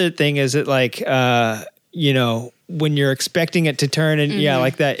 The other thing is that like, when you're expecting it to turn and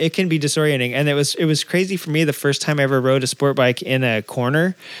like that, it can be disorienting. And it was crazy for me the first time I ever rode a sport bike in a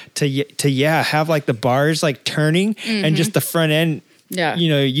corner to have like the bars like turning and just the front end. Yeah.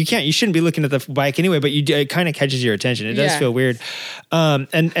 You shouldn't be looking at the bike anyway, but it kind of catches your attention. It does feel weird.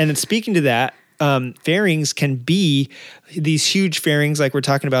 And speaking to that, fairings can be these huge fairings like we're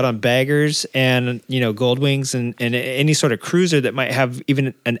talking about on baggers and, Goldwings and any sort of cruiser that might have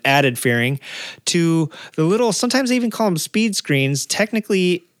even an added fairing, to the little, sometimes they even call them speed screens.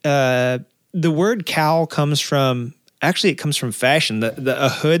 Technically, the word cowl comes from, actually it comes from fashion. A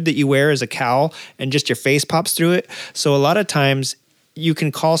hood that you wear is a cowl and just your face pops through it. So a lot of times you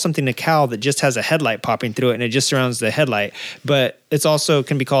can call something a cowl that just has a headlight popping through it and it just surrounds the headlight, but it's also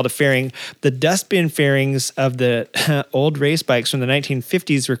can be called a fairing. The dustbin fairings of the old race bikes from the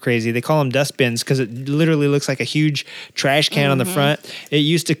 1950s were crazy. They call them dustbins because it literally looks like a huge trash can on the front. It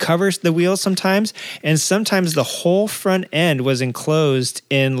used to cover the wheels sometimes, and sometimes the whole front end was enclosed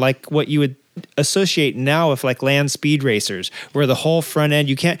in like what you would associate now with like land speed racers, where the whole front end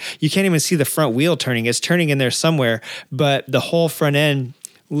you can't even see the front wheel turning. It's turning in there somewhere, but the whole front end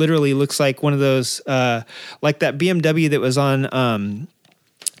literally looks like one of those like that BMW that was on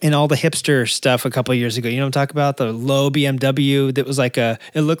in all the hipster stuff a couple of years ago. You know what I'm talking about? The low BMW that was like it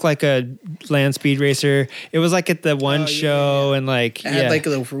looked like a land speed racer. It was like at the one show and like, it had like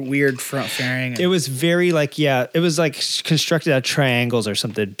a weird front fairing. It was very like, it was like constructed out of triangles or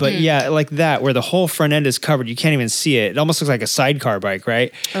something. But like that, where the whole front end is covered. You can't even see it. It almost looks like a sidecar bike,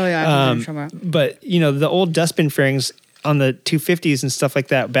 right? Oh yeah. I know what you're talking about. But the old dustbin fairings on the 250s and stuff like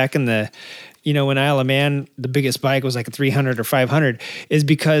that back in the, when Isle of Man, the biggest bike was like a 300 or 500, is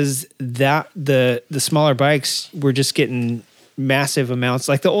because that the smaller bikes were just getting massive amounts,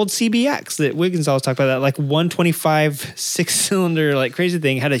 like the old CBX that Wiggins always talked about, that like 125 6-cylinder like crazy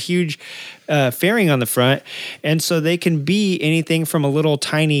thing had a huge fairing on the front, and so they can be anything from a little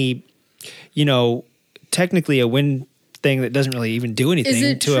tiny, technically a wind thing that doesn't really even do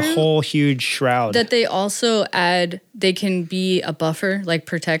anything to a whole huge shroud. That they also they can be a buffer, like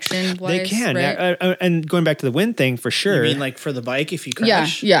protection wise. They can, right? and going back to the wind thing for sure. You mean like for the bike if you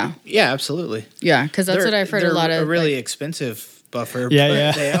crash? Yeah, absolutely. Yeah, because that's what I've heard a lot of. A really expensive buffer.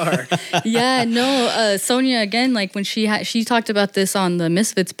 Yeah, they are. Yeah, no. Sonia again, like when she talked about this on the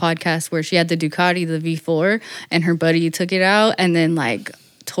Misfits podcast, where she had the Ducati, the V4, and her buddy took it out, and then like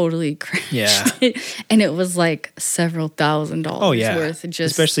totally crashed it, and it was like several $1,000s worth.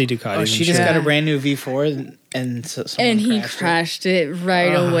 Especially Ducati. Oh, she just got a brand new V4 and he crashed it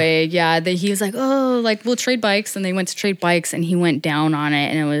right away. Yeah, he was like, "Oh, like we'll trade bikes," and they went to trade bikes, and he went down on it,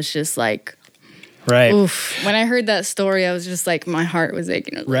 and it was just like. Right. Oof. When I heard that story, I was just like, my heart was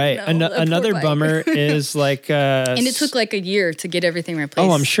aching. Right. Like, no, another bummer is like... and it took like a year to get everything replaced.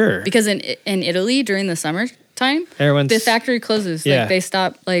 Oh, I'm sure. Because in Italy, during the summertime, the factory closes. Yeah. Like they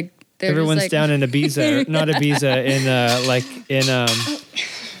stop, like... Everyone's like, down in Ibiza. Not Ibiza,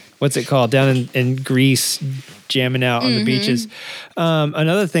 what's it called? Down in Greece, jamming out on the beaches.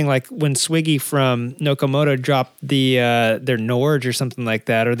 Another thing, like when Swiggy from Nokomoto dropped their Norge or something like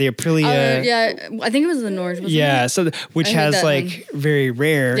that, or the Aprilia. I think it was the Norge. Wasn't it? So which has like very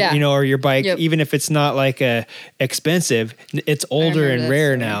rare, or your bike, even if it's not like expensive, it's older and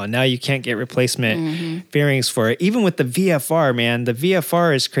rare now. Now you can't get replacement fairings for it. Even with the VFR, man, the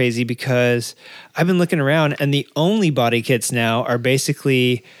VFR is crazy because I've been looking around and the only body kits now are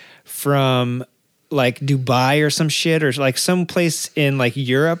basically from like Dubai or some shit, or like some place in like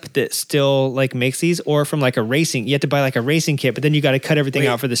Europe that still like makes these, or from like a racing. You have to buy like a racing kit, but then you got to cut everything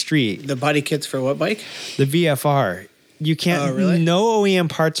out for the street. The body kits for what bike? The VFR. You can't. Oh, really? No OEM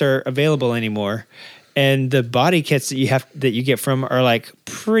parts are available anymore, and the body kits that you get from are like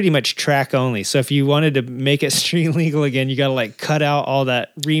pretty much track only. So if you wanted to make it street legal again, you got to like cut out all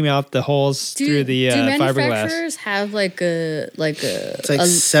that, ream out the holes through the do fiberglass. manufacturers have like a It's like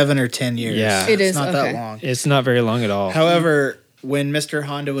 7 or 10 years. Yeah. It is, It's not okay. that long. It's not very long at all. However, when Mr.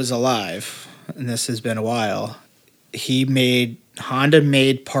 Honda was alive, and this has been a while, Honda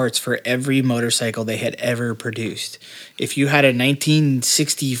made parts for every motorcycle they had ever produced. If you had a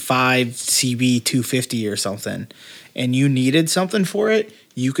 1965 CB 250 or something, and you needed something for it,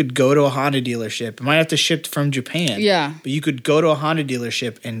 you could go to a Honda dealership. It might have to ship from Japan. Yeah. But you could go to a Honda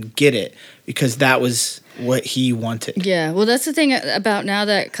dealership and get it because that was what he wanted. Yeah, well, that's the thing about now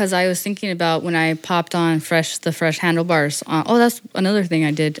that, because I was thinking about when I popped on the fresh handlebars. That's another thing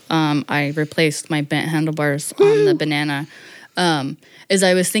I did. I replaced my bent handlebars on the Banana. As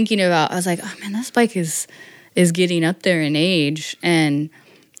I was thinking about, I was like, oh man, this bike is getting up there in age, and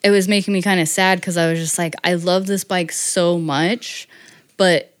it was making me kind of sad because I was just like, I love this bike so much,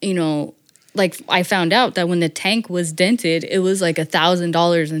 but like I found out that when the tank was dented, it was like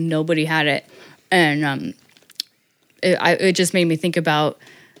 $1,000 and nobody had it. And it just made me think about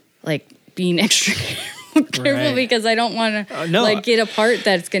like being extra careful Right. because I don't want to get a part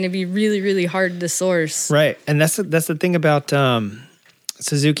that's going to be really, really hard to source. Right, and that's the thing about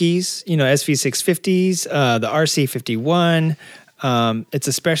Suzuki's, SV650s, the RC51. It's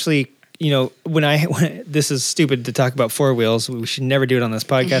especially, when this is stupid to talk about four wheels. We should never do it on this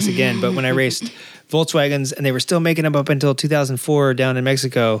podcast again. But when I raced Volkswagens, and they were still making them up until 2004 down in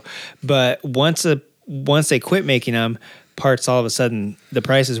Mexico, but once they quit making them, parts, all of a sudden the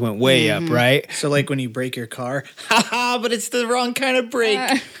prices went way up, right? So like when you break your car, but it's the wrong kind of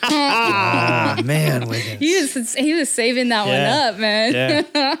brake. Ah, man, Wiggins. He was saving that one up, man.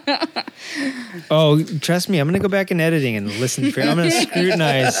 Yeah. Oh, trust me, I'm going to go back in editing and listen. I'm going to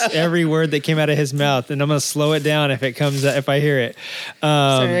scrutinize every word that came out of his mouth, and I'm going to slow it down if I hear it.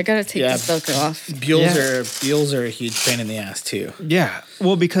 Sorry, I got to take this Velcro off. Buells are a huge pain in the ass too. Yeah.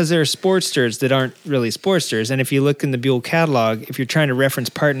 Well, because there are Sportsters that aren't really Sportsters. And if you look in the Buell catalog, if you're trying to reference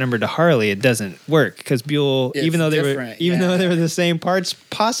part number to Harley, it doesn't work because Buell, even though they were the same parts,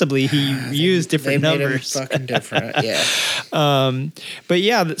 possibly he used different numbers. They made them fucking different. Yeah. But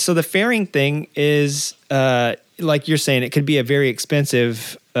yeah, so the fairing thing is, like you're saying, it could be a very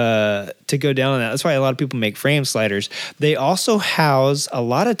expensive to go down on that. That's why a lot of people make frame sliders. They also house, a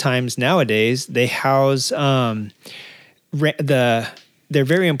lot of times nowadays, they house they're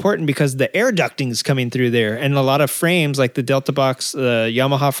very important because the air ducting is coming through there, and a lot of frames like the Delta Box,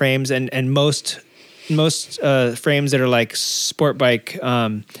 Yamaha frames, and most frames that are like sport bike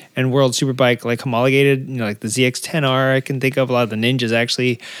and world superbike like homologated, like the ZX-10R. I can think of a lot of the Ninjas,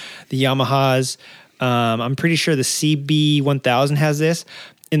 actually, the Yamahas. I'm pretty sure the CB1000 has this.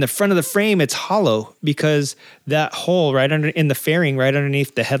 In the front of the frame, it's hollow because that hole in the fairing, right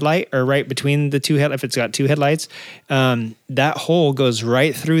underneath the headlight, or right between the two if it's got two headlights, that hole goes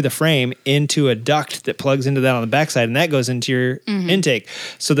right through the frame into a duct that plugs into that on the backside, and that goes into your intake.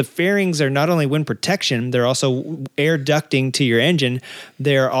 So the fairings are not only wind protection, they're also air ducting to your engine.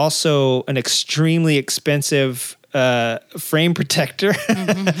 They're also an extremely expensive frame protector,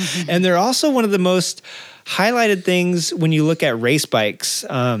 and they're also one of the most highlighted things when you look at race bikes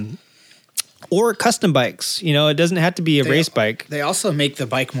or custom bikes. It doesn't have to be a race bike. They also make the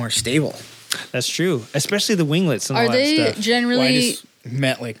bike more stable. That's true, especially the winglets and all that Are stuff. they generally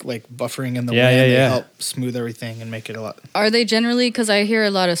meant like buffering in the Yeah, wind? yeah, They yeah. help smooth everything and make it a lot. Are they generally, because I hear a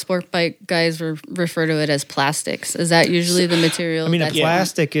lot of sport bike guys refer to it as plastics. Is that usually the material? I mean, a that's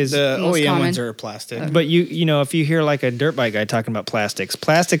plastic is The most OEM common. ones are plastic. But if you hear like a dirt bike guy talking about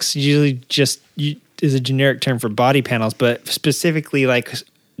plastics usually just is a generic term for body panels, but specifically like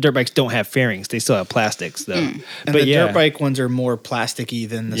dirt bikes don't have fairings. They still have plastics though. And But the dirt bike ones are more plasticky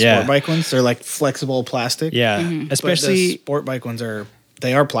than the sport bike ones. They're like flexible plastic. Yeah. But Especially the sport bike ones are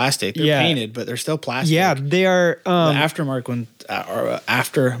plastic. They're painted, but they're still plastic. Yeah, they are. The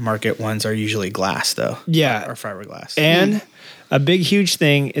aftermarket ones are usually glass though. Yeah. Or fiberglass. And a big, huge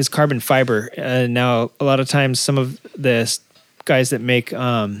thing is carbon fiber. Now, a lot of times, some of the guys that make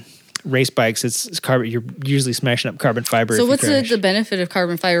race bikes, it's carbon. You're usually smashing up carbon fiber. So if what's you crash. the benefit of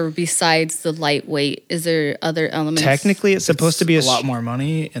carbon fiber besides the lightweight? Is there other elements? Technically, it's supposed to be a lot more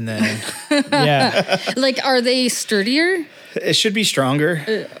money, and then Yeah. Like, are they sturdier? it should be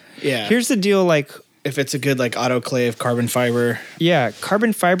stronger. Yeah. Here's the deal. Like, if it's a good like autoclave carbon fiber. yeah,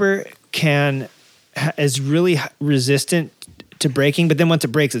 carbon fiber can is really resistant to breaking, but then once it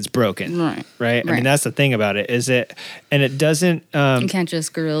breaks, it's broken. Right. I mean, that's the thing about it. And it doesn't. You can't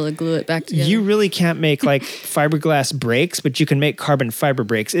just Gorilla Glue it back together. You really can't make like fiberglass brakes, but you can make carbon fiber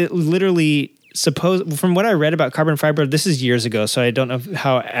brakes. It literally. From what I read about carbon fiber, this is years ago, so I don't know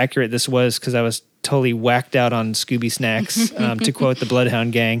how accurate this was because I was totally whacked out on Scooby Snacks, to quote the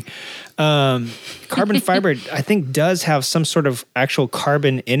Bloodhound Gang. Carbon fiber, I think, does have some sort of actual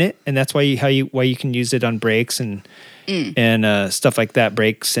carbon in it, and that's why you can use it on brakes and stuff like that,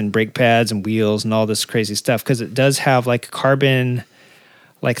 brakes and brake pads and wheels and all this crazy stuff, because it does have like carbon,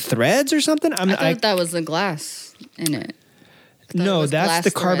 like threads or something. I thought that was the glass in it. No, that's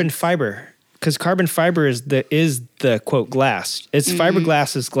the carbon fiber. Because carbon fiber is the quote glass. It's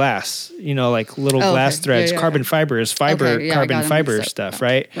fiberglass is glass, like little glass threads. Carbon fiber is carbon fiber stuff,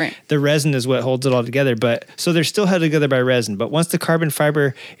 right? Right. The resin is what holds it all together. But so they're still held together by resin. But once the carbon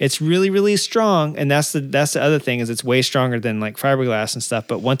fiber, it's really, really strong, and that's the other thing is it's way stronger than like fiberglass and stuff.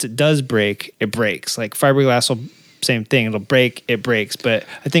 But once it does break, it breaks. Like fiberglass will same thing. It'll break, it breaks. But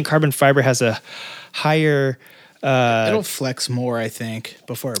I think carbon fiber has a higher. It'll flex more, I think,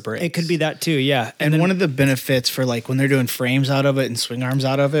 before it breaks. It could be that too, yeah. And then one of the benefits for like when they're doing frames out of it and swing arms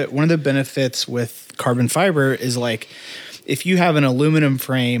out of it, one of the benefits with carbon fiber is like if you have an aluminum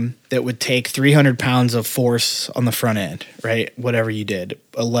frame that would take 300 pounds of force on the front end, right? Whatever you did,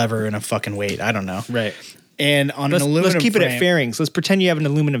 a lever and a fucking weight, I don't know. Right. And on an aluminum let's keep frame, it at fairings. Let's pretend you have an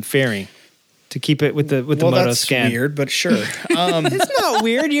aluminum fairing. To keep it with the Moto Scan. That's weird, but sure. It's not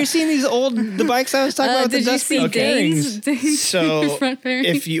weird. You're seeing the bikes I was talking about. Did you see Dane's So front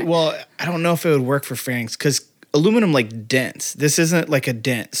fairings? I don't know if it would work for fairings because aluminum like dents. This isn't like a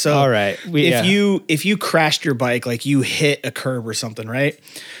dent. So all right, if you crashed your bike, like you hit a curb or something, right?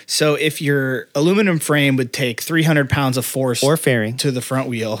 So if your aluminum frame would take 300 pounds of force or fairing to the front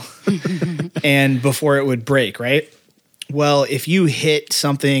wheel, and before it would break, right? Well, if you hit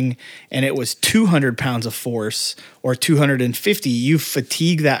something and it was 200 pounds of force or 250, you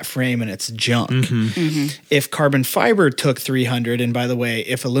fatigue that frame and it's junk. If carbon fiber took 300, and by the way,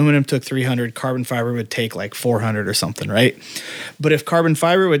 if aluminum took 300, carbon fiber would take like 400 or something, right? But if carbon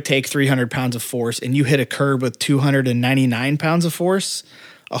fiber would take 300 pounds of force and you hit a curb with 299 pounds of force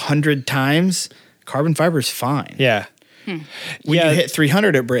 100 times, carbon fiber is fine. Yeah. When you hit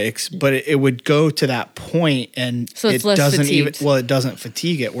 300, it breaks, but it would go to that point, and so it doesn't it doesn't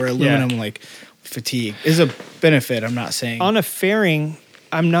fatigue it. Where aluminum like fatigue is a benefit. I'm not saying on a fairing.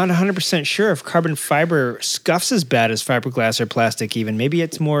 I'm not 100% sure if carbon fiber scuffs as bad as fiberglass or plastic. Even maybe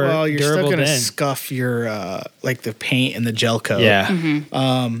it's more. Well, you're durable still going to scuff your like the paint and the gel coat. Yeah.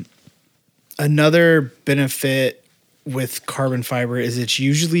 Another benefit with carbon fiber is it's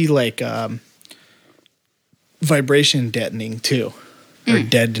usually like. Vibration deadening too, or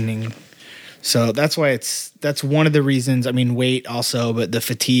deadening. So that's why that's one of the reasons. I mean, weight also, but the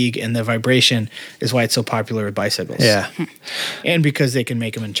fatigue and the vibration is why it's so popular with bicycles. Yeah, and because they can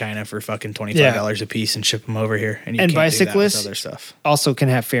make them in China for fucking $25 a piece and ship them over here. And can't bicyclists do that with other stuff also can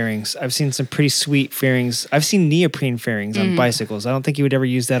have fairings. I've seen some pretty sweet fairings. I've seen neoprene fairings on bicycles. I don't think you would ever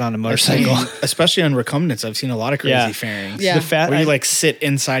use that on a motorcycle, especially on recumbents. I've seen a lot of crazy fairings. Yeah, where you like sit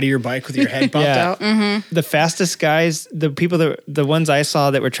inside of your bike with your head bumped out. The fastest guys, the ones I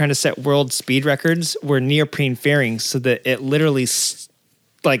saw that were trying to set world speed records were neoprene fairings, so that it literally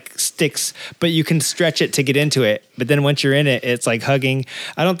sticks, but you can stretch it to get into it. But then once you're in it, it's like hugging.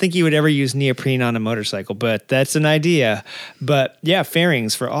 I don't think you would ever use neoprene on a motorcycle, but that's an idea. But yeah,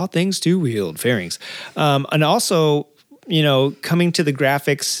 fairings for all things two-wheeled fairings. And also, coming to the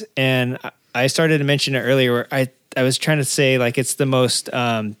graphics, and I started to mention it earlier where I was trying to say like it's the most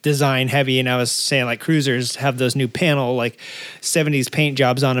design heavy, and I was saying like cruisers have those new panel like 70s paint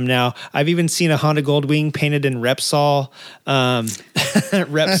jobs on them now. I've even seen a Honda Goldwing painted in Repsol.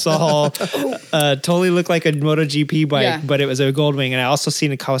 Totally looked like a MotoGP bike, but it was a Goldwing. And I also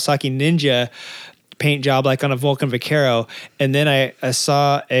seen a Kawasaki Ninja paint job like on a Vulcan Vaquero, and then I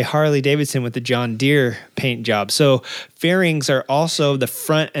saw a Harley Davidson with the John Deere paint job. So fairings are also the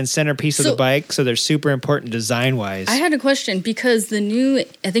front and center piece of the bike, so they're super important design wise. I had a question because the new,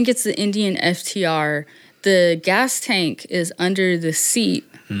 I think it's the Indian FTR, the gas tank is under the seat,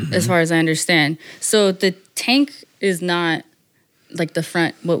 as far as I understand. So the tank is not like the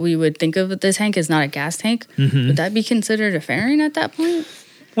front, what we would think of the tank is not a gas tank. Would that be considered a fairing at that point?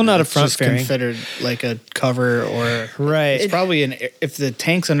 Well, not a front just fairing. Considered like a cover or right. It's probably if the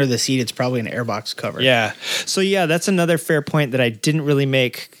tank's under the seat, it's probably an airbox cover. Yeah. So yeah, that's another fair point that I didn't really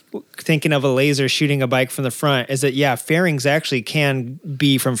make thinking of a laser shooting a bike from the front is that, yeah, fairings actually can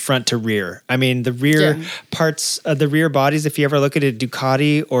be from front to rear. I mean, the rear parts of the rear bodies, if you ever look at a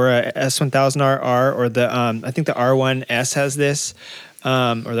Ducati or a S1000RR or the, I think the R1S has this,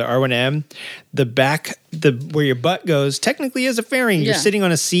 or the R1M, the back, where your butt goes, technically is a fairing. You're sitting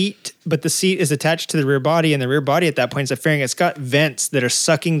on a seat, but the seat is attached to the rear body, and the rear body at that point is a fairing. It's got vents that are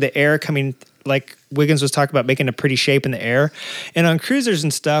sucking the air coming, like Wiggins was talking about, making a pretty shape in the air. And on cruisers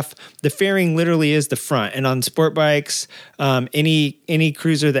and stuff, the fairing literally is the front. And on sport bikes, any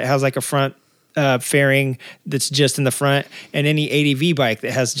cruiser that has like a front fairing that's just in the front, and any ADV bike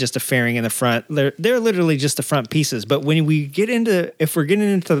that has just a fairing in the front, they're literally just the front pieces. But when we get into, if we're getting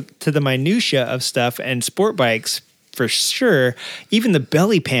into the minutia of stuff and sport bikes, for sure, even the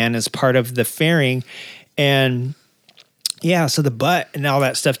belly pan is part of the fairing. And yeah, so the butt and all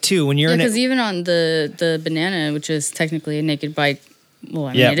that stuff too. When you're because even on the Banana, which is technically a naked bike. Well,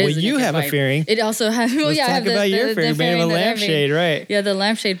 I mean, it is you have bike. A fairing. It also has. Well, Let's talk about your fairing. Made of a lampshade, right? Yeah, the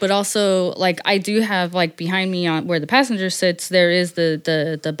lampshade. But also, like, I do have, like, behind me on where the passenger sits, there is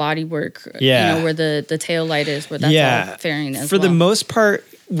the body work. Yeah, you know, where the tail light is, where that's all fairing as For the most part,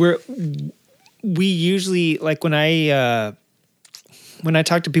 we usually, like, when I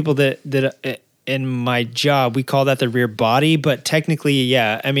talk to people that in my job, we call that the rear body, but technically,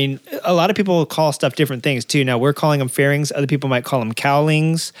 yeah. I mean, a lot of people call stuff different things too. Now we're calling them fairings. Other people might call them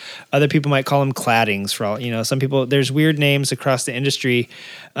cowlings. Other people might call them claddings. For all you know, some people, there's weird names across the industry.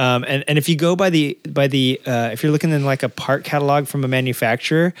 And if you go by the if you're looking in like a part catalog from a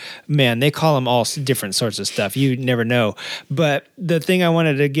manufacturer, man, they call them all different sorts of stuff. You never know. But the thing I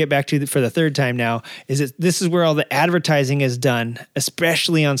wanted to get back to for the third time now is that this is where all the advertising is done,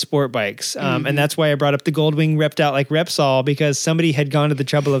 especially on sport bikes. And that's why I brought up the Goldwing repped out like Repsol, because somebody had gone to the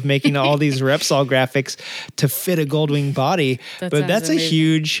trouble of making all these Repsol graphics to fit a Goldwing body. But that's amazing. A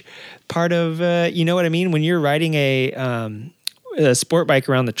huge part of, you know what I mean? When you're riding a sport bike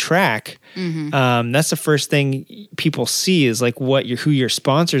around the track, that's the first thing people see is like who your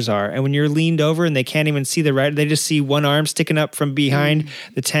sponsors are. And when you're leaned over and they can't even see the rider, they just see one arm sticking up from behind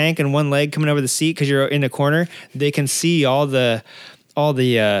the tank and one leg coming over the seat because you're in the corner. They can see all the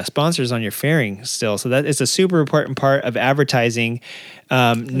sponsors on your fairing still. So that is a super important part of advertising.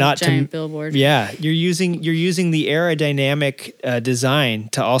 Not giant billboard. Yeah, you're using the aerodynamic design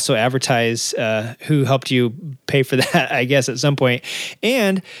to also advertise who helped you pay for that, I guess, at some point.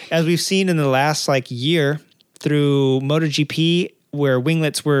 And as we've seen in the last like year through MotoGP, where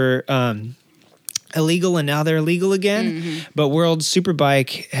winglets were illegal and now they're legal again, but World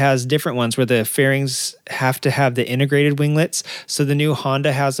Superbike has different ones where the fairings have to have the integrated winglets. So the new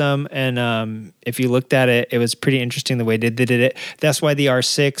Honda has them, and if you looked at it, it was pretty interesting the way they did it. That's why the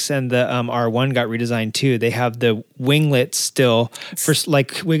R6 and the R1 got redesigned too. They have the winglets still. For,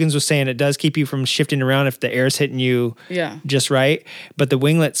 like Wiggins was saying, it does keep you from shifting around if the air's hitting you just right, but the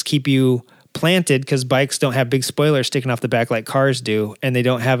winglets keep you planted because bikes don't have big spoilers sticking off the back like cars do, and they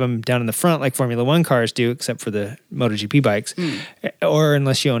don't have them down in the front like Formula One cars do, except for the MotoGP bikes, or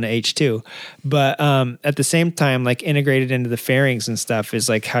unless you own an H2. But at the same time, like integrated into the fairings and stuff is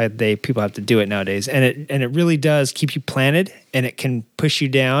like how people have to do it nowadays, and it really does keep you planted, and it can push you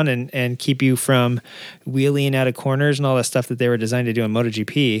down and keep you from wheeling out of corners and all that stuff that they were designed to do in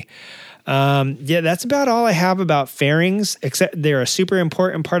MotoGP. Yeah, that's about all I have about fairings, except they're a super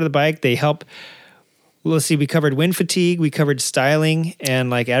important part of the bike. They help. Let's see, we covered wind fatigue, we covered styling and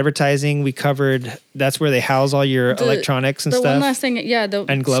like advertising. We covered, that's where they house all your electronics and stuff. The one last thing,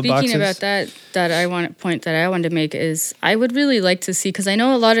 and glove boxes. Speaking about that I wanted to make is I would really like to see, because I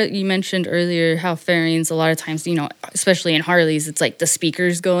know a lot of, you mentioned earlier how fairings, a lot of times, you know, especially in Harleys, it's like the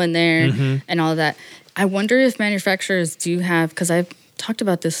speakers go in there and all that. I wonder if manufacturers do have, because I've talked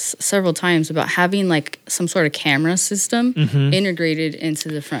about this several times, about having like some sort of camera system integrated into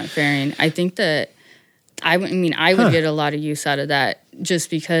the front fairing. I think that I would get a lot of use out of that,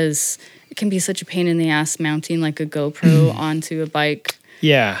 just because it can be such a pain in the ass mounting like a GoPro onto a bike.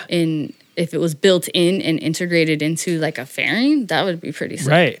 Yeah. If it was built in and integrated into like a fairing, that would be pretty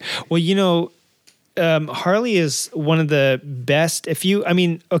sick. Right. Well, you know, Harley is one of the best. Kuryakin,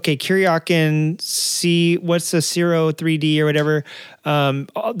 what's the Zero 3D or whatever.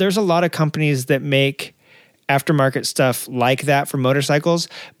 There's a lot of companies that make aftermarket stuff like that for motorcycles,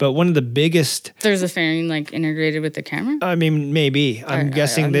 but one of the biggest... There's a fairing like integrated with the camera? I mean, maybe. I'm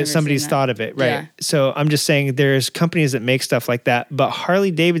guessing that somebody's thought of it, right? Yeah. So I'm just saying there's companies that make stuff like that, but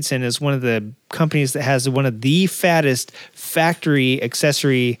Harley Davidson is one of the companies that has one of the fattest factory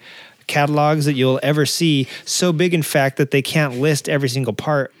accessory catalogs that you'll ever see. So big, in fact, that they can't list every single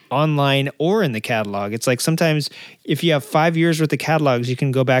part online or in the catalog. It's like sometimes if you have 5 years worth of catalogs, you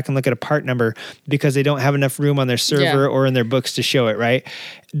can go back and look at a part number because they don't have enough room on their server or in their books to show it, right?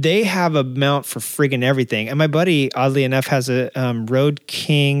 They have a mount for friggin' everything. And my buddy, oddly enough, has a Road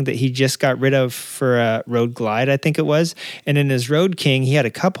King that he just got rid of for a Road Glide, I think it was. And in his Road King, he had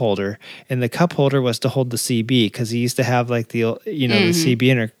a cup holder, and the cup holder was to hold the CB because he used to have like the, the CB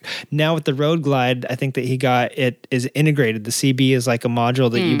in her. Now with the Road Glide, I think that he got, it is integrated. The CB is like a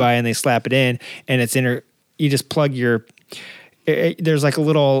module that you buy and they slap it in, and it's you just plug your, there's like a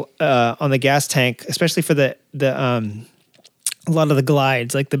little on the gas tank, especially for the a lot of the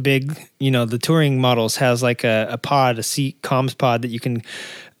glides, like the big, the touring models has like a pod, a seat comms pod that you can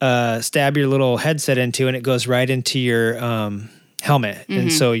stab your little headset into, and it goes right into your helmet.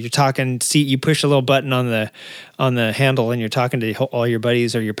 And so you're talking seat, you push a little button on the handle, and you're talking to all your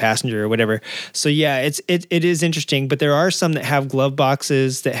buddies or your passenger or whatever. So yeah, it is interesting, but there are some that have glove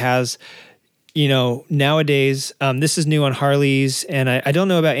boxes that has, nowadays, this is new on Harleys, and I don't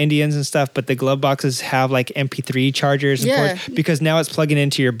know about Indians and stuff, but the glove boxes have like MP3 chargers, of course, because now it's plugging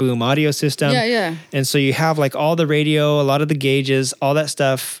into your Boom audio system. Yeah. And so you have like all the radio, a lot of the gauges, all that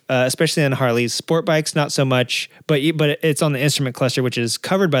stuff, especially on Harleys. Sport bikes, not so much, but it's on the instrument cluster, which is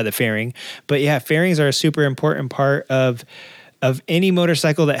covered by the fairing. But yeah, fairings are a super important part of any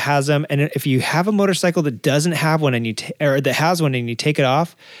motorcycle that has them. And if you have a motorcycle that doesn't have one or that has one and you take it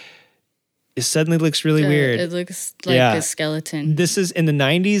off, it suddenly looks really weird. It looks like a skeleton. This is in the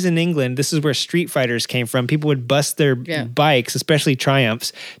 90s in England. This is where street fighters came from. People would bust their bikes, especially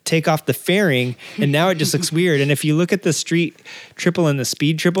Triumphs, take off the fairing, and now it just looks weird. And if you look at the street triple and the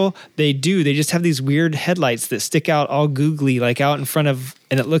speed triple, they just have these weird headlights that stick out all googly, like out in front of,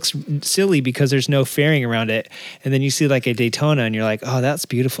 and it looks silly because there's no fairing around it. And then you see like a Daytona and you're like, oh, that's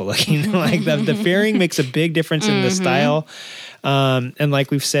beautiful looking. Like the fairing makes a big difference in the style. And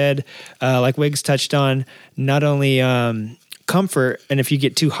like we've said, like Wiggs touched on, not only comfort, and if you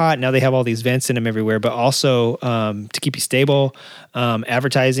get too hot, now they have all these vents in them everywhere, but also to keep you stable,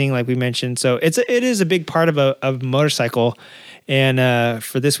 advertising, like we mentioned. So it is a big part of a motorcycle. And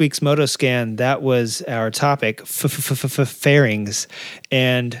for this week's MotoScan, that was our topic, fairings.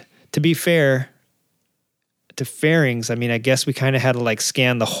 And to be fair to fairings, I mean, I guess we kind of had to like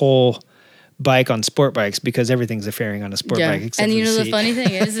scan the whole bike on sport bikes because everything's a fairing on a sport bike. Except and the the funny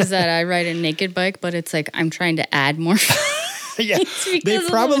thing is that I ride a naked bike, but it's like I'm trying to add more. Yeah, they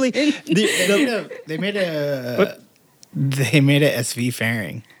probably they made a SV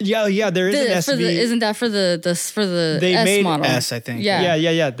fairing. Yeah, there is an SV. Isn't that for the they S made model? S, I think. Yeah.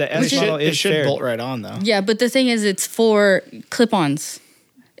 The S model it should bolt right on though. Yeah, but the thing is, it's for clip-ons.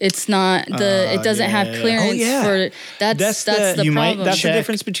 It's not it doesn't have clearance for that's the problem. That's the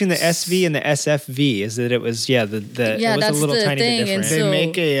difference between the SV and the SFV is that it was it was a little tiny bit different. They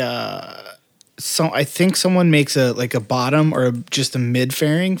make I think someone makes a bottom or just a mid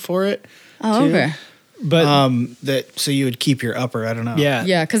fairing for it. Oh, too. Okay. But so you would keep your upper. I don't know.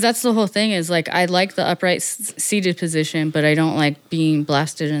 Yeah, because that's the whole thing. Is like I like the upright seated position, but I don't like being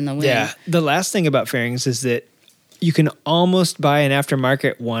blasted in the wind. Yeah. The last thing about fairings is that you can almost buy an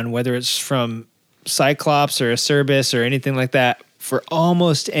aftermarket one, whether it's from Cyclops or a Cerbis or anything like that, for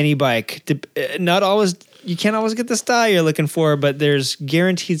almost any bike. Not always, you can't always get the style you're looking for, but there's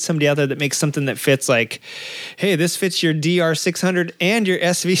guaranteed somebody out there that makes something that fits like, hey, this fits your DR600 and your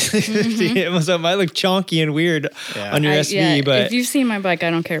SV650. So it might look chonky and weird on your SV, but if you've seen my bike,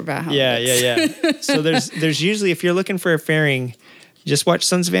 I don't care about how Yeah. So there's usually, if you're looking for a fairing, just watch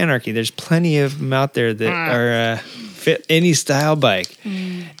Sons of Anarchy. There's plenty of them out there that are fit any style bike.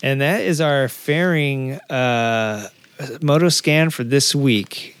 And that is our fairing MotoScan for this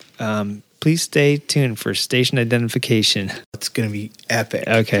week. Please stay tuned for station identification. It's going to be epic.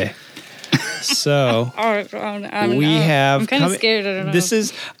 Okay. So I'm kind of scared. I don't know.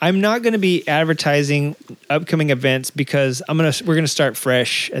 I'm not going to be advertising upcoming events because we're going to start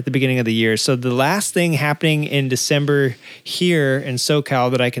fresh at the beginning of the year. So the last thing happening in December here in SoCal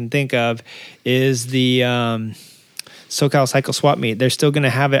that I can think of is the SoCal Cycle Swap Meet. They're still going to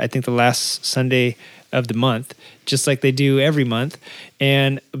have it, I think, the last Sunday of the month, just like they do every month.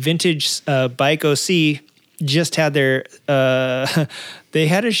 And Vintage Bike OC just had their they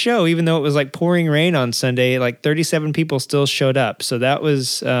had a show, even though it was like pouring rain on Sunday. Like 37 people still showed up, so that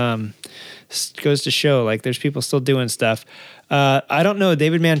was goes to show like there's people still doing stuff. I don't know,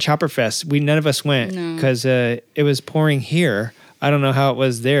 David Mann Chopper Fest, none of us went because it was pouring here. I don't know how it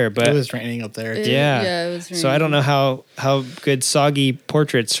was there, but it was raining up there. Yeah, it was raining. So I don't know how good soggy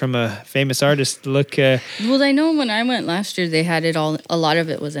portraits from a famous artist look. Well, I know when I went last year, they had it all. A lot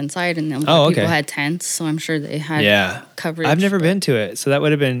of it was inside, and then people had tents. So I'm sure they had coverage. I've never been to it, so that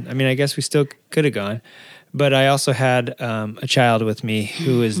would have been. I mean, I guess we still could have gone. But I also had a child with me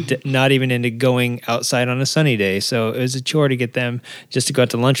who was not even into going outside on a sunny day. So it was a chore to get them just to go out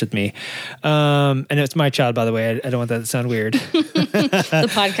to lunch with me. And it's my child, by the way. I don't want that to sound weird. The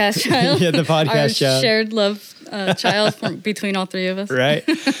podcast child. Yeah, the podcast child. Our shared love child between all three of us. Right.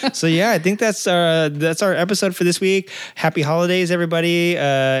 So yeah, I think that's our episode for this week. Happy holidays, everybody.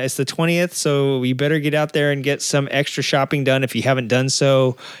 It's the 20th, so you better get out there and get some extra shopping done if you haven't done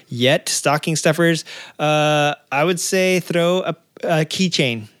so yet. Stocking stuffers. I would say throw a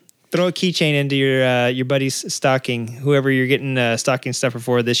keychain. Throw a keychain into your buddy's stocking, whoever you're getting a stocking stuffer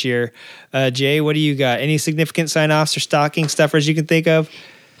for this year. Jay, what do you got? Any significant sign-offs or stocking stuffers you can think of?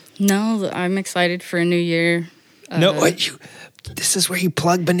 No, I'm excited for a new year. This is where you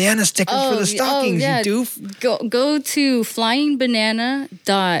plug banana stickers for the stockings, you doof. Go to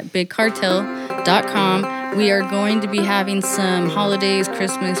flyingbanana.bigcartel.com. We are going to be having some holidays,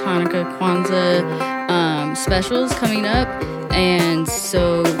 Christmas, Hanukkah, Kwanzaa specials coming up. And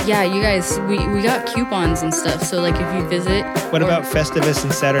so, yeah, you guys, we got coupons and stuff. So, like, if you visit. What about Festivus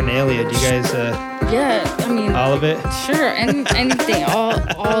and Saturnalia? Do you guys. Yeah, I mean. All of it? Sure. Anything. All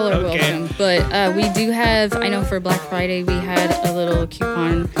are welcome. But we do have, I know for Black Friday, we had a little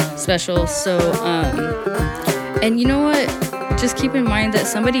coupon special. So, and you know what? Just keep in mind that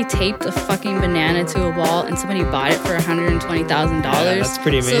somebody taped a fucking banana to a wall and somebody bought it for $120,000. Yeah, that's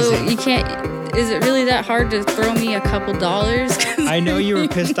pretty amazing. So you can't. Is it really that hard to throw me a couple dollars? I know you were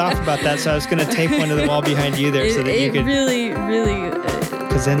pissed off about that, so I was going to tape one to the wall behind you there so that you could. Really.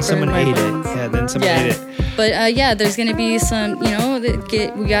 Because then someone ate it. Yeah, then someone ate it. But there's going to be some, we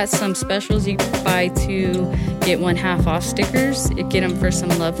got some specials. You can buy 2, get 1 half off stickers. Get them for some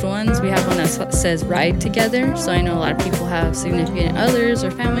loved ones. We have one that says ride together. So I know a lot of people have significant others or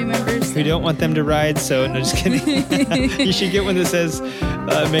family members. We don't want them to ride, so no, just kidding. You should get one that says,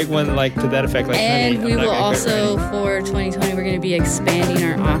 make one like to that effect. Like, and honey, we will also, for 2020, we're going to be expanding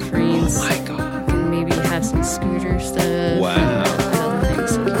our offerings. Oh my God. And maybe have some scooter stuff. Wow.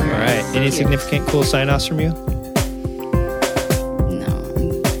 All right. Any significant cool sign-offs from you? No.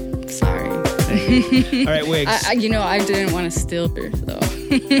 I'm sorry. All right, Wiggs. I didn't want to steal her, though.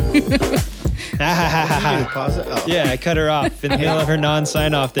 Pause it? Oh. Yeah, I cut her off in the middle of her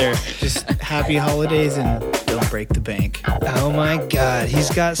non-sign-off there. Just happy holidays and don't break the bank. Oh my God. He's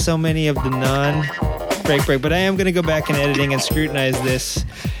got so many of the non-break. But I am going to go back in editing and scrutinize this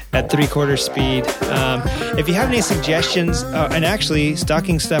at 3/4 speed. If you have any suggestions, and actually,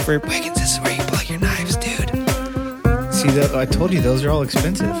 stocking stuffer, Wiggins, this is where you plug your knives, dude. See, I told you, those are all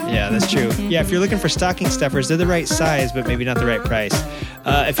expensive. Yeah, that's true. Yeah, if you're looking for stocking stuffers, they're the right size, but maybe not the right price.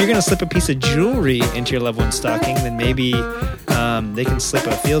 If you're going to slip a piece of jewelry into your loved one's stocking, then maybe they can slip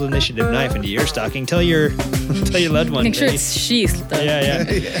a Field Initiative knife into your stocking. Tell your loved one. Make sure it's sheathed, though. Yeah.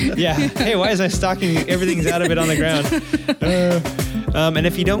 Hey, why is my stocking, everything's out of it on the ground? And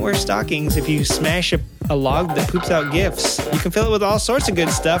if you don't wear stockings, if you smash a log that poops out gifts, you can fill it with all sorts of good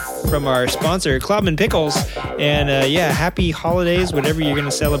stuff from our sponsor, Clubman Pickles. And happy holidays, whatever you're going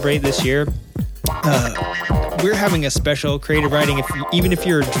to celebrate this year. We're having a special creative writing. Even if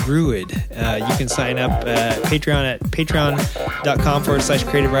you're a druid, you can sign up Patreon at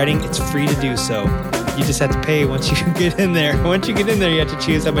patreon.com/creative writing. It's free to do so. You just have to pay once you get in there. Once you get in there, you have to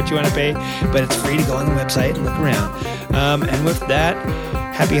choose how much you want to pay. But it's free to go on the website and look around. And with that,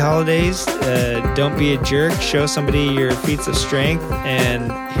 happy holidays. Don't be a jerk. Show somebody your feats of strength. And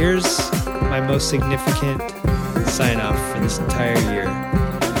here's my most significant sign-off for this entire year.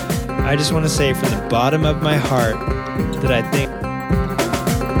 I just want to say from the bottom of my heart that I think